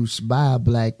produced by a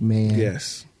black man.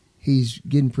 Yes. He's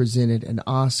getting presented an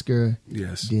Oscar.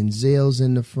 Yes. Denzel's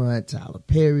in the front. Tyler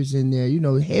Perry's in there. You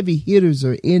know, heavy hitters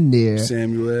are in there.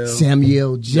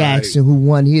 Samuel Jackson, who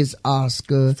won his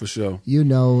Oscar. For sure. You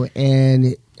know,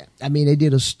 and I mean, they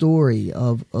did a story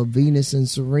of Venus and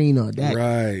Serena. That,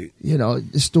 right. You know,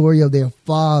 the story of their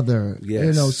father. Yes.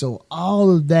 You know, so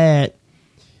all of that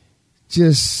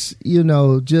just in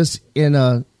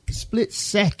a split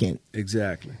second.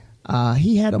 Exactly.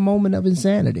 He had a moment of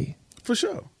insanity. For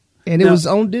sure. And it was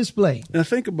on display. Now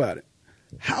think about it.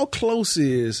 How close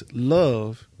is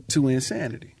love to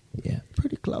insanity? Yeah,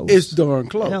 pretty close. It's darn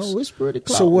close. No, it's pretty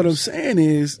close. So what I'm saying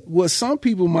is, what some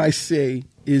people might say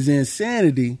is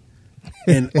insanity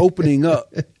and opening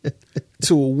up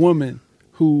to a woman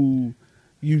who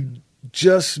you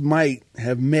just might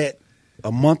have met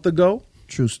a month ago.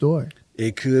 True story.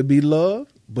 It could be love,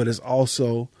 but it's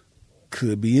also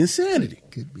could be insanity.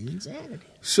 Could be insanity.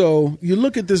 So you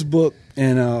look at this book,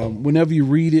 and whenever you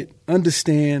read it,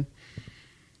 understand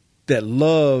that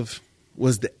love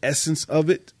was the essence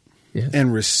of it, yes,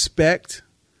 and respect.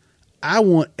 I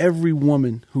want every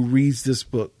woman who reads this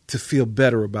book to feel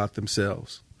better about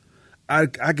themselves. I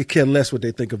could care less what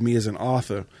they think of me as an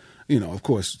author. You know, of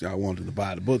course, I want them to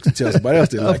buy the book to tell somebody else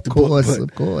they like the book. But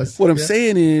of course. What I'm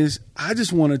saying is, I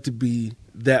just wanted to be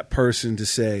that person to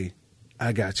say,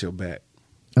 I got your back.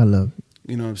 I love it.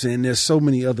 You know what I'm saying? There's so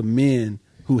many other men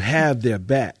who have their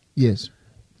back. Yes.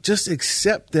 Just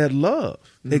accept that love.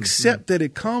 Mm-hmm. Accept that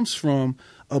it comes from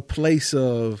a place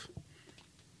of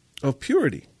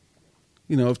purity,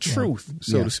 you know, of truth,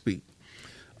 so to speak.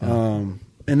 And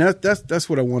that's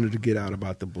what I wanted to get out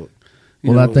about the book.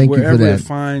 Well, I thank you for that. Wherever it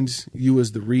finds you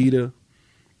as the reader,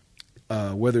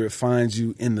 whether it finds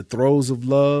you in the throes of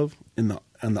love, in the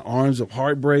arms of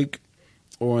heartbreak,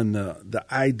 or in the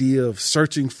idea of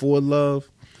searching for love,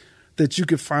 that you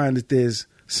could find that there's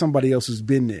somebody else who's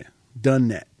been there, done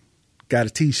that, got a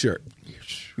T-shirt.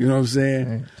 You know what I'm saying?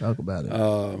 Hey, talk about it.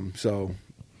 So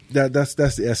that's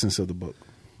the essence of the book.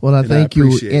 Well, I thank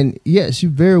you. And yes,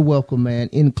 you're very welcome, man.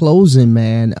 In closing,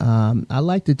 man, I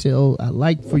like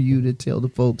for you to tell the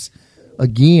folks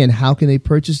again, how can they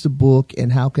purchase the book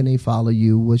and how can they follow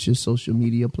you? What's your social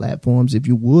media platforms? If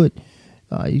you would,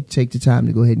 you take the time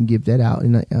to go ahead and give that out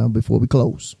before we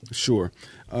close. Sure.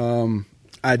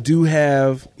 I do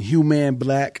have Hugh Man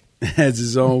Black has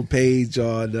his own page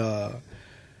on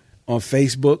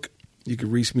Facebook. You can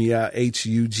reach me out,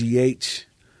 HUGHMANNBLACK,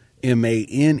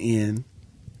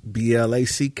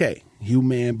 Hugh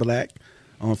Man Black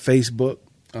on Facebook.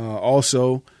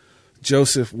 Also,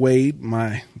 Joseph Wade,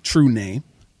 my true name,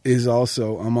 I'm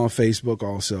on Facebook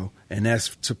also, and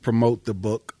that's to promote the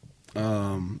book.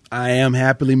 I am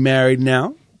happily married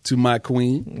now to my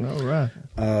queen. All right.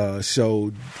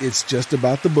 So it's just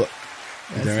about the book.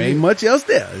 There ain't much else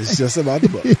there. It's just about the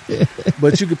book.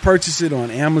 But you can purchase it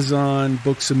on Amazon,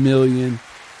 Books A Million,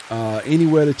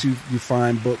 anywhere that you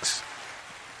find books,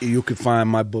 you can find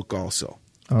my book also.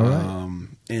 All right.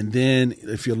 And then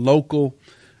if you're local,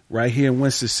 right here in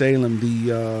Winston-Salem,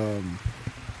 the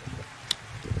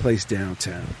place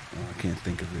downtown, I can't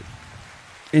think of it.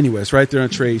 Anyway, it's right there on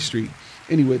Trade Street.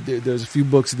 Anyway, there's a few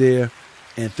books there.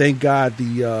 And thank God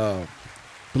the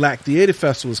Black Theater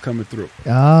Festival is coming through.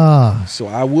 So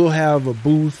I will have a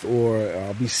booth, or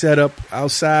I'll be set up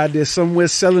outside there somewhere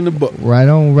selling the book. Right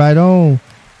on, right on.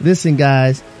 Listen,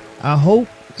 guys, I hope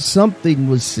something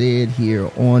was said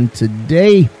here on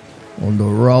today on the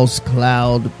Ross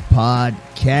Cloud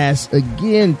Podcast.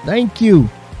 Again, thank you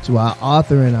to our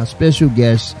author and our special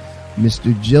guest,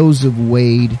 Mr. Joseph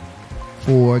Wade,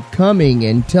 for coming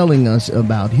and telling us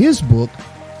about his book,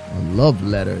 A Love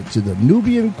Letter to the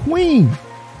Nubian Queen,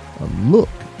 a look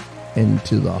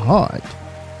into the heart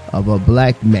of a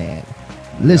black man.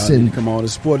 Listen. Come on to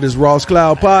support this Ross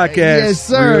Cloud Podcast. Yes,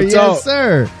 sir. Yes,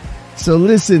 sir. So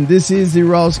listen, this is the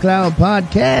Ross Cloud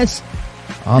Podcast.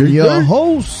 I'm your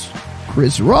host,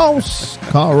 Chris Ross,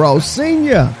 Carl Ross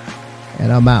Sr.,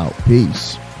 and I'm out.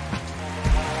 Peace.